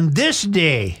 On this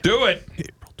day, Do it.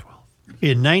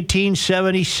 in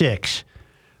 1976,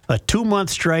 a 2-month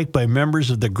strike by members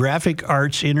of the Graphic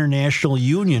Arts International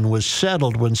Union was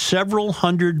settled when several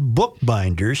hundred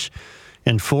bookbinders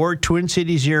and 4 Twin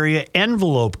Cities area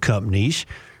envelope companies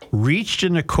reached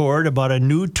an accord about a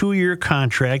new 2-year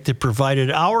contract that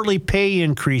provided hourly pay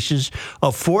increases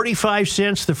of 45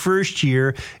 cents the first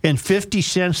year and 50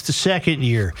 cents the second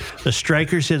year. The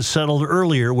strikers had settled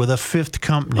earlier with a 5th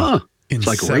company. It's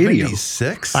like radio.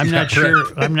 76? I'm not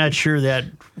sure. I'm not sure that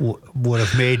would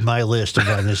have made my list of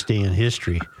on this day in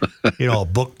history. You know, a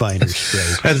bookbinder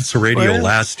strike. Had its radio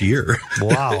last year.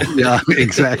 Wow. Yeah,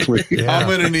 exactly. I'm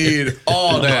going to need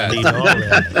all that. Need all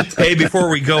that. Hey, before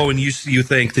we go, and you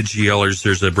thank the GLers,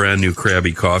 there's a brand new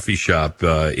Krabby Coffee Shop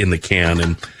in the can,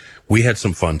 and we had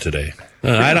some fun today.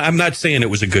 I'm not saying it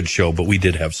was a good show, but we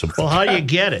did have some fun. Well, how do you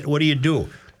get it? What do you do?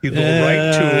 You go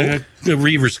right to... The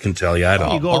Reavers can tell you. I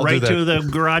don't. You go right to the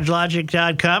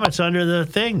GarageLogic.com. It's under the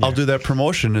thing. I'll do that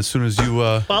promotion as soon as you...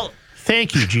 Well,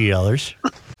 thank you, GLers.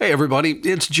 Hey, everybody,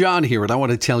 it's John here, and I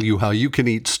want to tell you how you can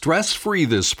eat stress-free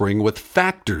this spring with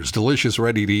Factor's delicious,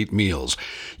 ready-to-eat meals.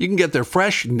 You can get their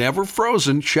fresh, never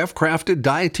frozen, chef-crafted,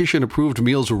 dietitian-approved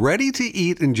meals ready to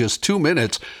eat in just 2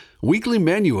 minutes. Weekly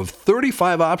menu of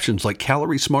 35 options like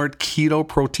Calorie Smart, Keto,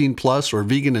 Protein Plus, or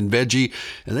Vegan and Veggie,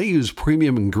 and they use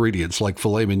premium ingredients like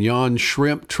filet mignon,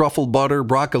 shrimp, truffle butter,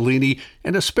 broccolini,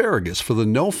 and asparagus for the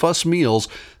no-fuss meals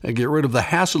that get rid of the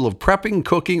hassle of prepping,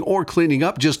 cooking, or cleaning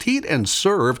up. Just heat and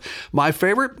serve. My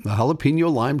favorite, the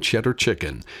jalapeno lime cheddar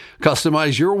chicken.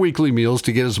 Customize your weekly meals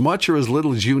to get as much or as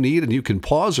little as you need, and you can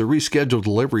pause or reschedule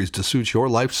deliveries to suit your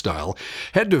lifestyle.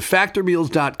 Head to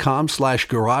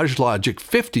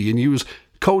factormeals.com/GarageLogic50 and use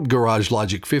code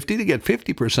GarageLogic50 to get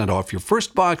 50% off your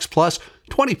first box plus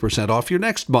 20% off your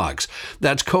next box.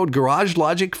 That's code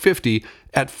GarageLogic50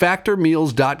 at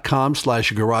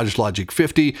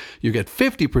factormeals.com/GarageLogic50. You get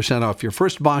 50% off your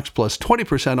first box plus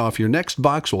 20% off your next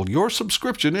box while your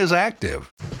subscription is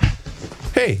active.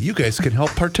 Hey, you guys can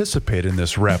help participate in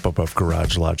this wrap-up of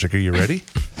Garage Logic. Are you ready?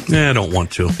 I don't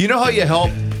want to. You know how you help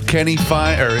Kenny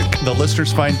find, or the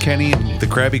listeners find Kenny in the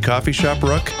Krabby Coffee Shop,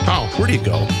 Rook? How? Where do you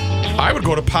go? I would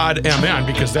go to PodMN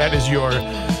because that is your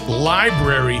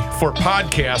library for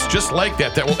podcasts just like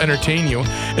that will entertain you.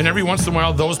 And every once in a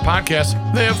while, those podcasts,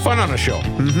 they have fun on a show.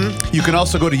 Mm-hmm. You can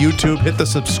also go to YouTube, hit the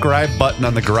subscribe button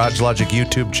on the Garage Logic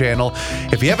YouTube channel.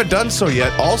 If you haven't done so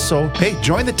yet, also, hey,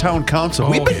 join the Town Council.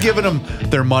 We've been giving them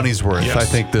their money's worth, I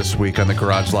think, this week on the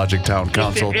Garage Logic Town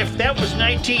Council. If that was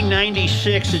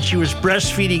 1996 and she was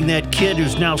breastfeeding that kid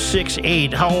who's now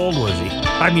 6'8", how old was he?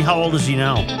 I mean, how old is he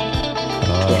now?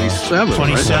 27,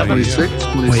 27. Right? 26,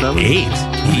 27. Wait, 8?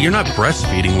 You're not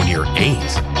breastfeeding when you're 8.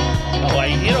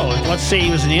 Oh, let's say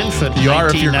he was an infant. You are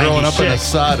if you're growing up in a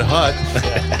sod hut.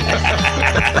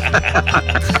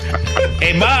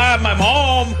 Hey, Mom, I'm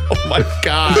home. Oh, my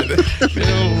God.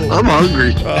 I'm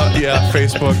hungry. Yeah,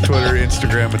 Facebook, Twitter,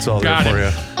 Instagram, it's all there for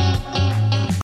you.